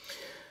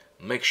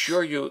 Make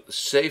sure you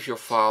save your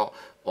file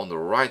on the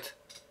right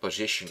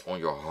position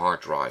on your hard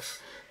drive.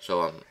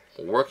 So I'm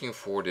working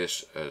for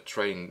this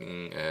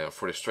training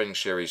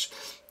series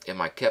in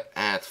my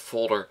CapEd's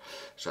folder,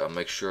 so I'll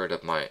make sure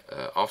that my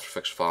After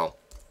Effects file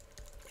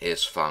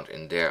is found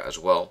in there as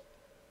well.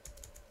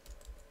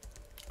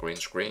 Green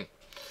screen,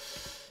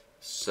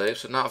 save.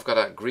 So now I've got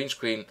a green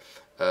screen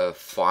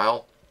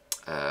file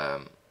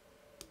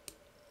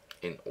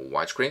in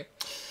widescreen.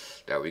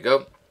 There we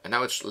go, and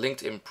now it's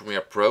linked in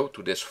Premiere Pro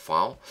to this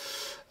file,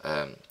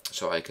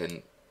 so I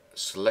can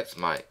select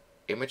my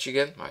image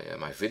again,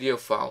 my video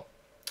file.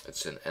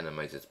 It's an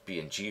animated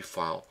PNG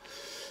file,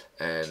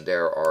 and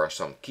there are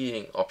some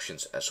keying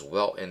options as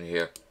well in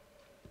here,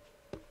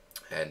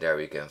 and there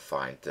we can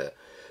find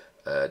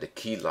the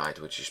key light,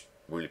 which is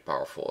really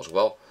powerful as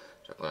well.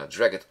 So I'm going to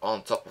drag it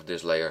on top of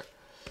this layer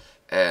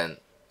and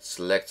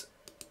select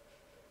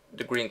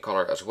the green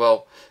color as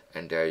well,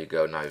 and there you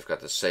go. Now you've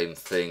got the same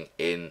thing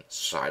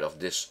inside of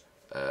this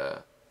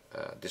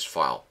this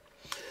file.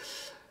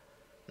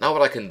 Now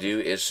what I can do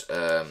is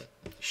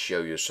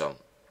show you some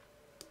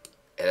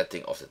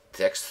editing of the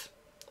text.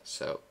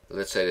 So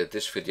let's say that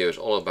this video is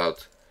all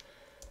about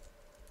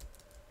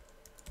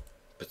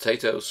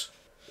potatoes.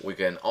 We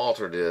can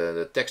alter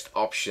the text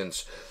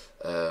options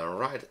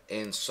right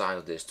inside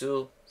of this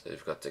tool. So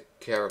you've got the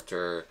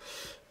character,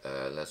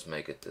 let's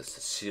make it the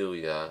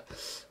Cecilia.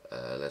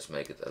 Let's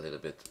make it a little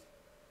bit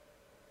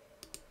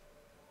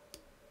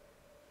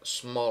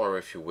smaller,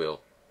 if you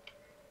will,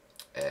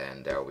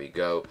 and there we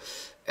go.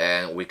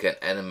 And we can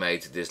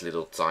animate this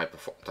little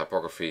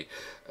typography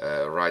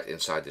right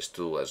inside this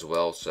tool as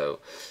well. So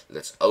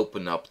let's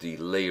open up the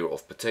layer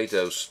of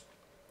potatoes.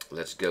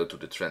 Let's go to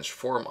the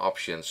transform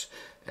options,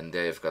 and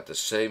they've got the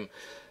same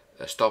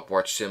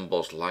stopwatch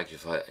symbols like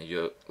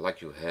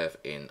you have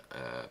in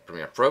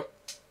Premiere Pro.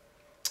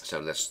 So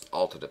let's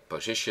alter the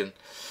position.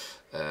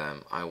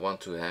 I want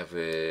to have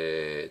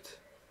it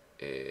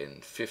in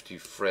 50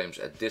 frames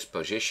at this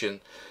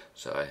position,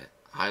 so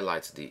I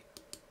highlight the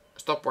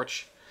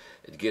stopwatch.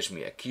 It gives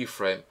me a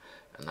keyframe,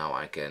 and now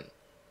I can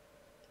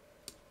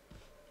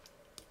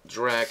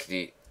drag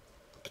the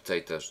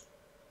potatoes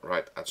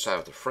right outside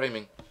of the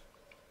framing,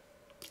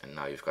 and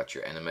now you've got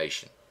your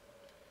animation.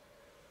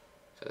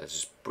 So this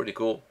is pretty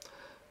cool.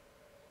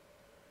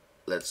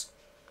 Let's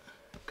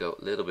go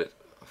a little bit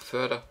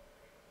further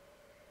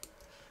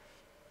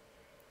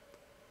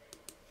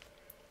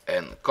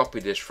and copy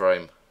this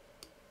frame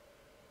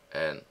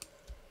and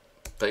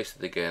paste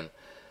it again.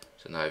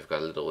 So now you've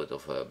got a little bit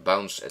of a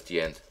bounce at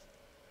the end.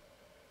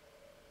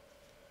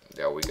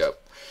 There we go.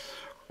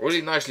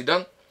 Really nicely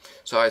done.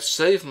 So I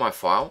save my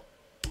file,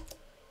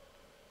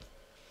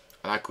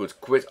 and I could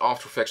quit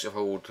After Effects if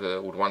I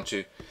would want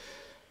to.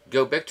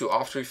 Go back to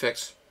After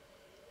Effects,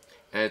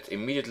 and it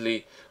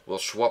immediately will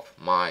swap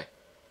my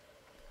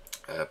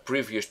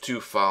previous two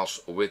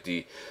files with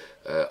the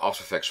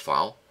After Effects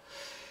file.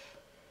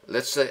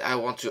 Let's say I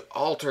want to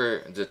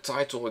alter the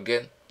title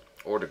again,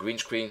 or the green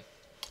screen.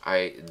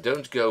 I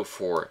don't go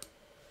for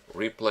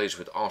replace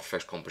with After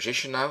Effects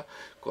composition now,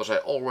 because I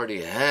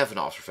already have an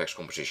After Effects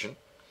composition.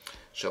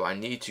 So I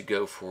need to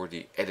go for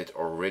the edit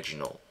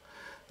original.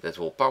 That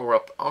will power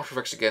up After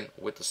Effects again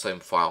with the same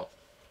file.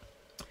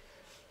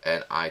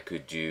 And I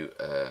could do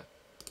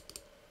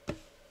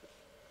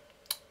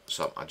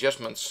some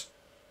adjustments.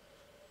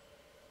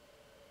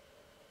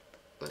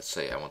 Let's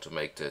say I want to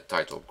make the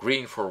title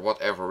green for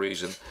whatever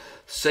reason.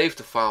 Save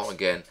the file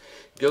again,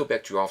 go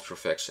back to After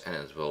Effects, and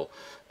it will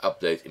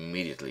update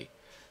immediately.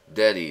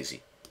 That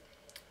easy.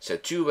 So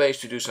two ways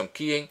to do some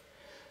keying.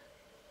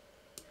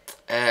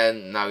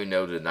 And now you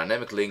know the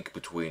dynamic link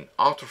between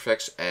After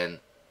Effects and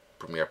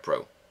Premiere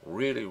Pro.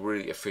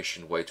 Really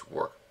efficient way to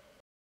work.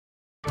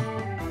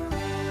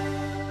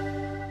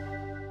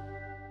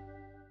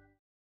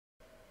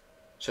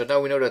 So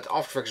now we know that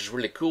After Effects is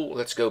really cool.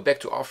 Let's go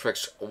back to After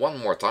Effects one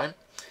more time.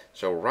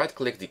 So right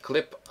click the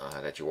clip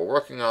that you were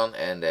working on,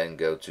 and then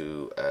go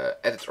to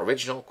Edit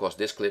Original, because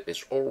this clip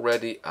is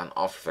already an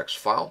After Effects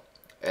file.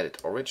 Edit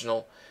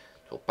Original.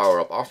 It will power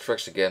up After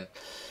Effects again.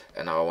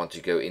 And now I want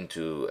to go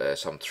into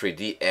some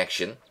 3D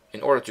action.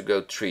 In order to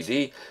go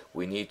 3D,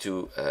 we need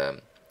to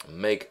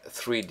make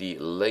 3D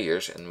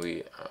layers, and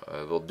we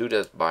will do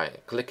that by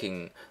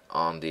clicking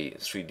on the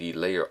 3D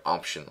layer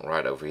option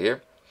right over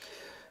here.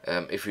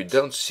 If you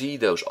don't see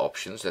those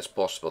options, that's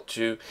possible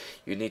too.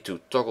 You need to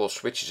toggle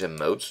switches and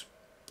modes,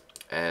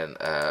 and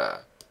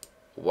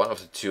one of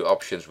the two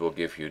options will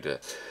give you the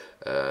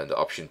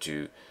option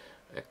to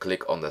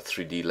click on the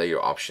 3D layer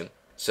option.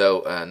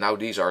 So now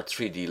these are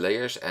 3D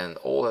layers, and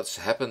all that's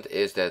happened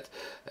is that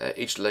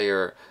each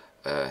layer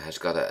has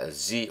got a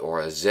Z or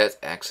a Z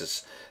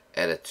axis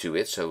added to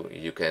it, so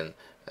you can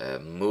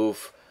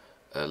move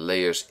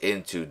layers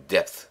into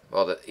depth.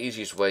 Well, the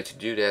easiest way to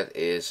do that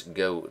is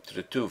go to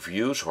the two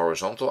views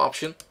horizontal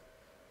option.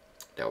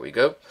 There we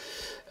go.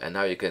 And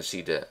now you can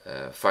see the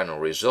final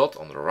result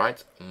on the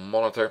right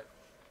monitor.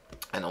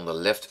 And on the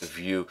left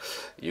view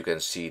you can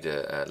see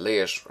the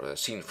layers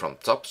seen from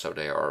top, so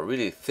they are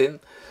really thin.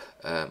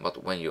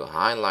 But when you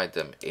highlight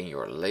them in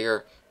your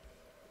layer,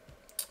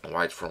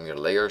 right from your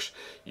layers,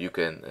 you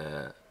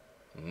can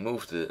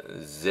move the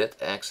Z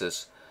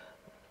axis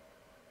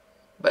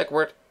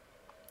backward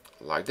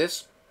like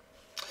this,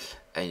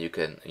 and you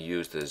can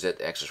use the Z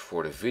axis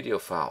for the video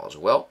file as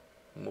well.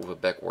 Move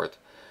it backward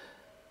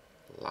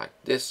like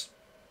this,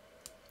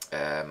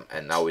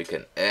 and now we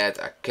can add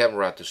a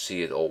camera to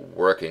see it all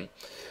working.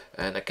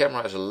 And a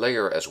camera is a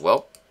layer as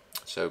well,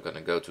 so I'm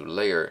gonna go to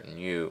Layer,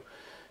 New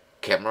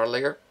Camera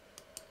Layer.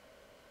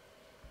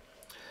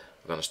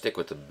 I'm gonna stick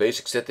with the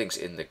basic settings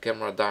in the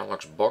camera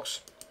dialog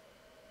box.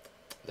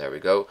 There we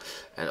go,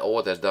 and all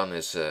it has done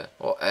is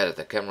added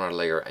a camera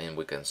layer, and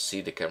we can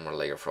see the camera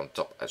layer from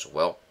top as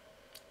well,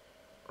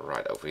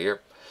 right over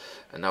here.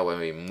 And now when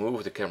we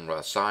move the camera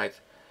aside,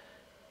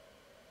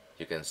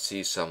 you can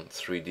see some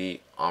 3D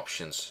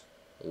options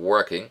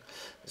working.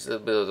 It's a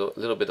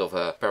little bit of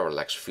a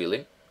parallax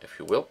feeling, if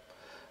you will.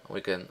 And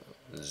we can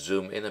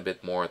zoom in a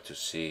bit more to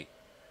see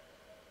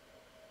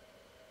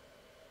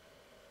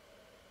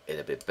it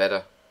a bit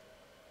better.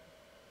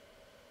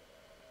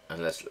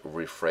 And let's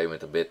reframe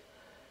it a bit,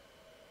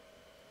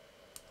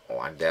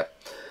 like that.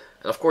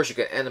 And of course you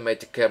can animate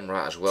the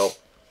camera as well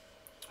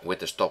with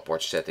the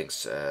stopwatch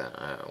settings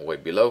way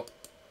below.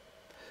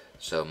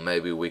 So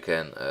maybe we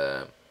can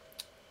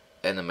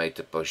animate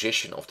the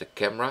position of the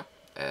camera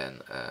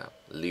and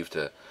leave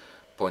the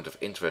point of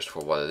interest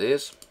for what it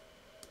is.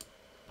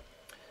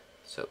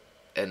 So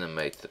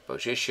animate the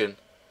position.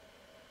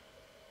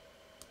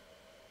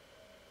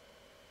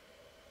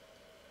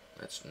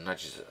 Let's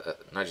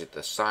nudge it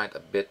aside a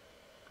bit.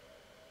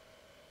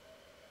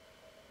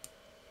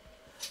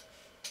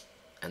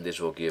 And this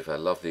will give a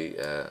lovely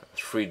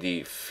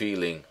 3D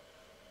feeling.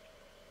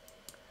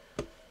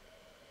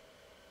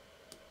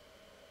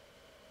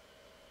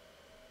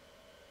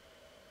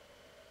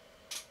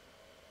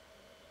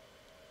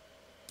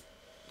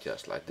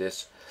 Just like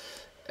this.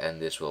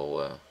 And this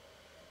will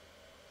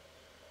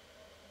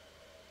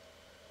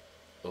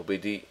be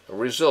the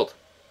result.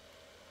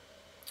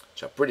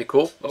 So pretty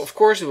cool. But of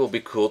course it will be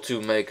cool to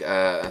make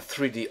a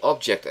 3D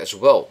object as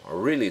well.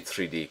 Really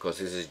 3D, because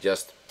this is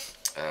just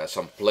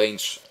some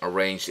planes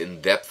arranged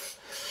in depth,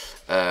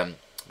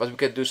 but we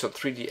can do some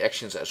 3D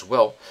actions as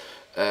well.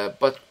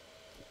 But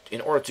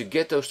in order to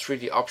get those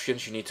 3D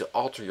options, you need to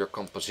alter your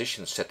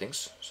composition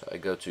settings. So I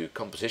go to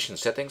Composition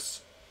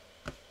Settings,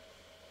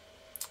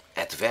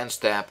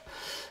 Advanced tab,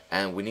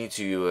 and we need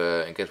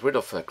to get rid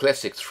of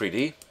Classic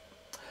 3D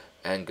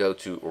and go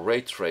to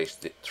Ray Trace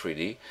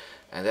 3D,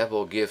 and that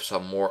will give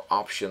some more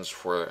options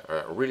for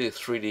really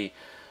 3D,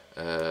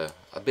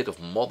 a bit of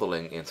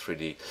modeling in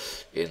 3D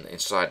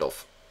inside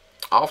of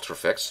After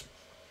Effects.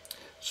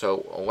 So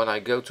when I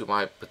go to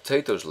my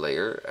potatoes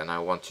layer and I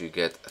want to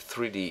get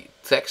 3D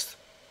text,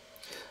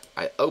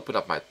 I open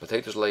up my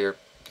potatoes layer,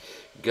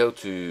 go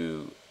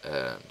to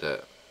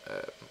the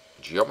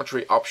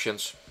geometry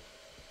options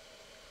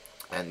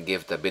and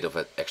give it a bit of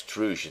an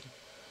extrusion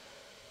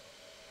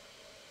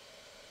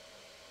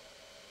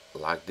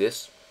like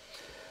this,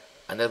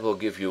 and that will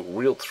give you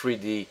real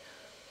 3D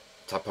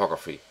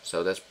typography.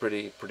 So that's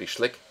pretty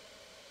slick.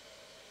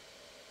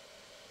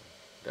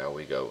 There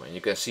we go, and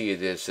you can see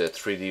it is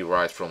 3D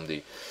right from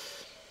the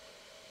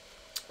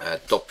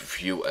top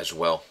view as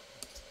well.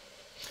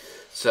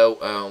 So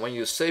when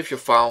you save your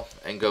file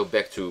and go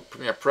back to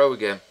Premiere Pro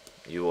again,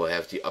 you will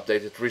have the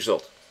updated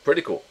result.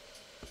 Pretty cool.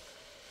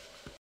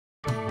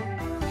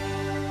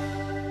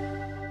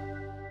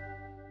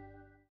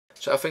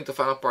 So I think the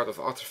final part of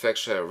After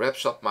Effects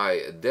wraps up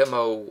my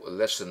demo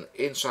lesson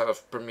inside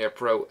of Premiere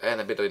Pro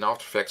and a bit in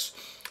After Effects.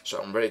 So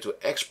I'm ready to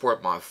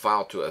export my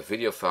file to a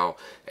video file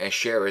and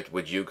share it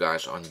with you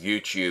guys on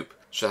YouTube.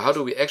 So how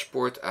do we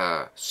export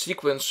a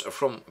sequence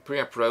from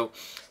Premiere Pro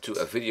to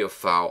a video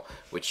file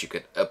which you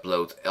can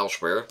upload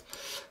elsewhere?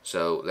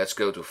 So let's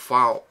go to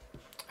File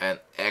and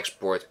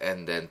Export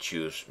and then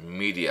choose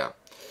Media.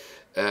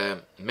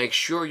 Make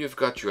sure you've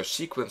got your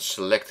sequence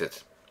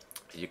selected.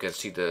 You can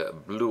see the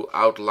blue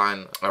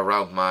outline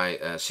around my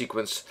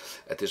sequence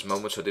at this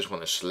moment, so this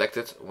one is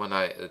selected. When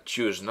I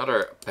choose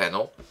another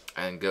panel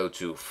and go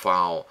to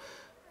File,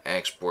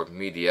 Export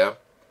Media,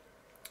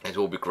 it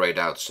will be grayed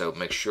out. So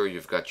make sure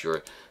you've got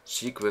your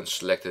sequence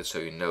selected so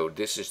you know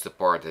this is the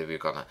part that we're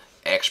gonna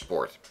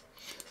export.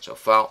 So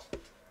File,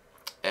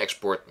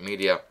 Export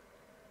Media,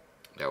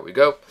 there we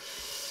go.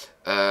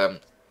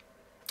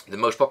 The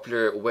most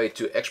popular way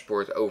to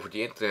export over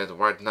the internet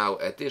right now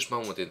at this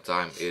moment in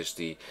time is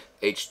the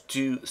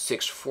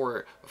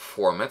H.264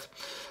 format.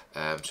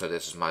 So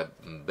this is my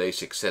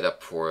basic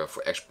setup for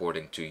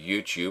exporting to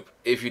YouTube.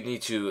 If you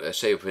need to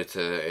save it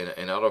in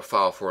another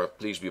file format,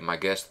 please be my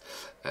guest.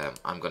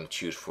 I'm going to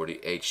choose for the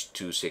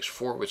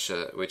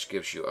H.264, which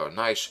gives you a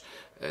nice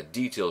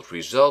detailed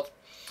result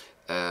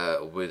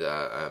with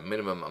a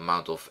minimum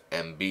amount of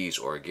MBs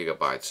or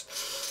gigabytes.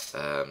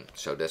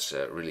 So that's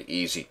really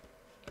easy.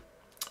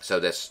 So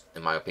that's,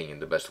 in my opinion,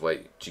 the best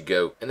way to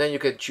go. And then you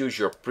can choose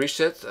your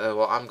preset.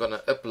 Well, I'm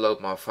gonna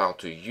upload my file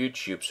to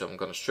YouTube, so I'm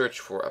gonna search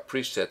for a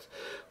preset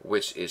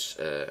which is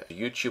a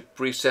YouTube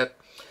preset.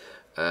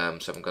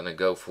 So I'm gonna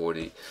go for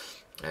the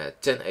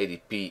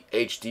 1080p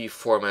HD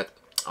format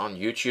on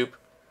YouTube.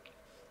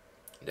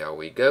 There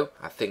we go.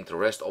 I think the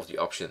rest of the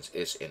options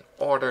is in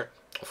order.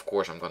 Of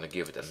course, I'm gonna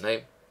give it a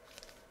name.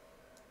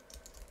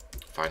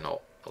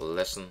 Final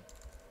lesson.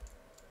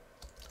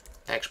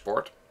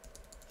 Export.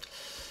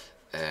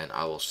 And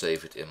I will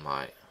save it in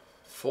my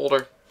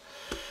folder.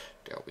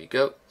 There we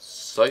go,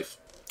 save.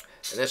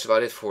 And that's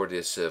about it for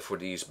this for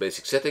these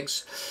basic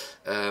settings.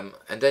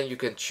 And then you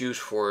can choose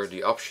for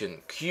the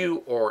option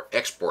Queue or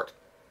Export.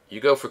 You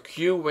go for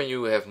Queue when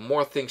you have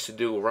more things to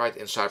do right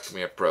inside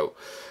Premiere Pro.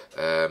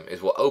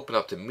 It will open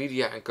up the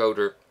media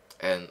encoder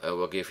and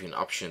will give you an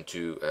option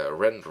to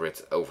render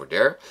it over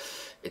there.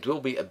 It will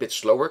be a bit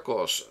slower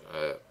because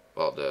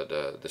well,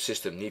 the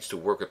system needs to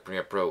work with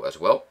Premiere Pro as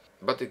well.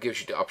 But it gives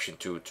you the option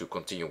to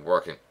continue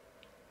working.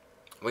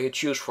 When you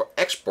choose for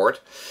export,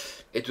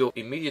 it will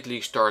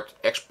immediately start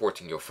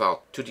exporting your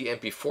file to the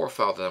MP4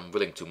 file that I'm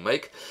willing to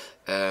make.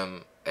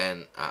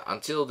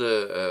 Until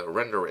the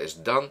render is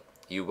done,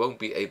 you won't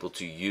be able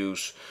to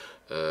use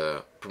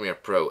Premiere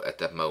Pro at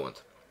that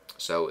moment.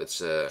 So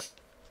it's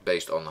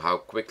based on how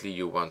quickly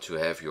you want to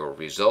have your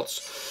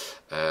results.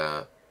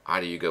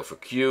 Either you go for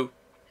Queue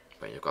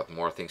when you've got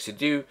more things to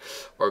do,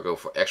 or go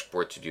for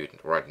export to do it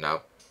right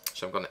now.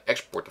 So I'm going to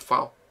export the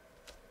file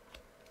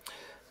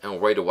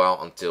and wait a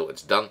while until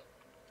it's done.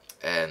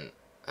 And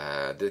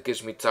that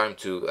gives me time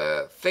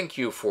to thank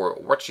you for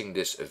watching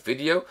this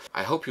video.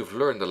 I hope you've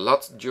learned a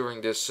lot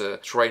during this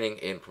training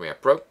in Premiere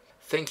Pro.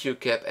 Thank you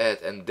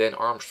CapEd and Dan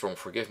Armstrong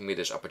for giving me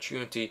this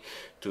opportunity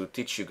to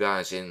teach you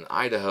guys in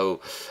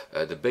Idaho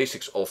the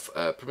basics of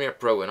Premiere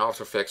Pro and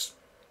After Effects.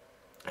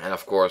 And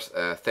of course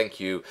thank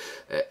you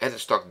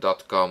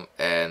editstock.com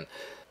and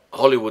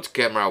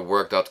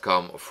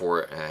HollywoodCameraWork.com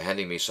for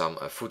handing me some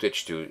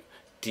footage to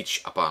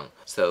teach upon.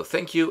 So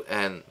thank you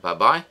and bye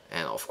bye,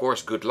 and of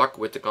course good luck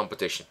with the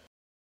competition.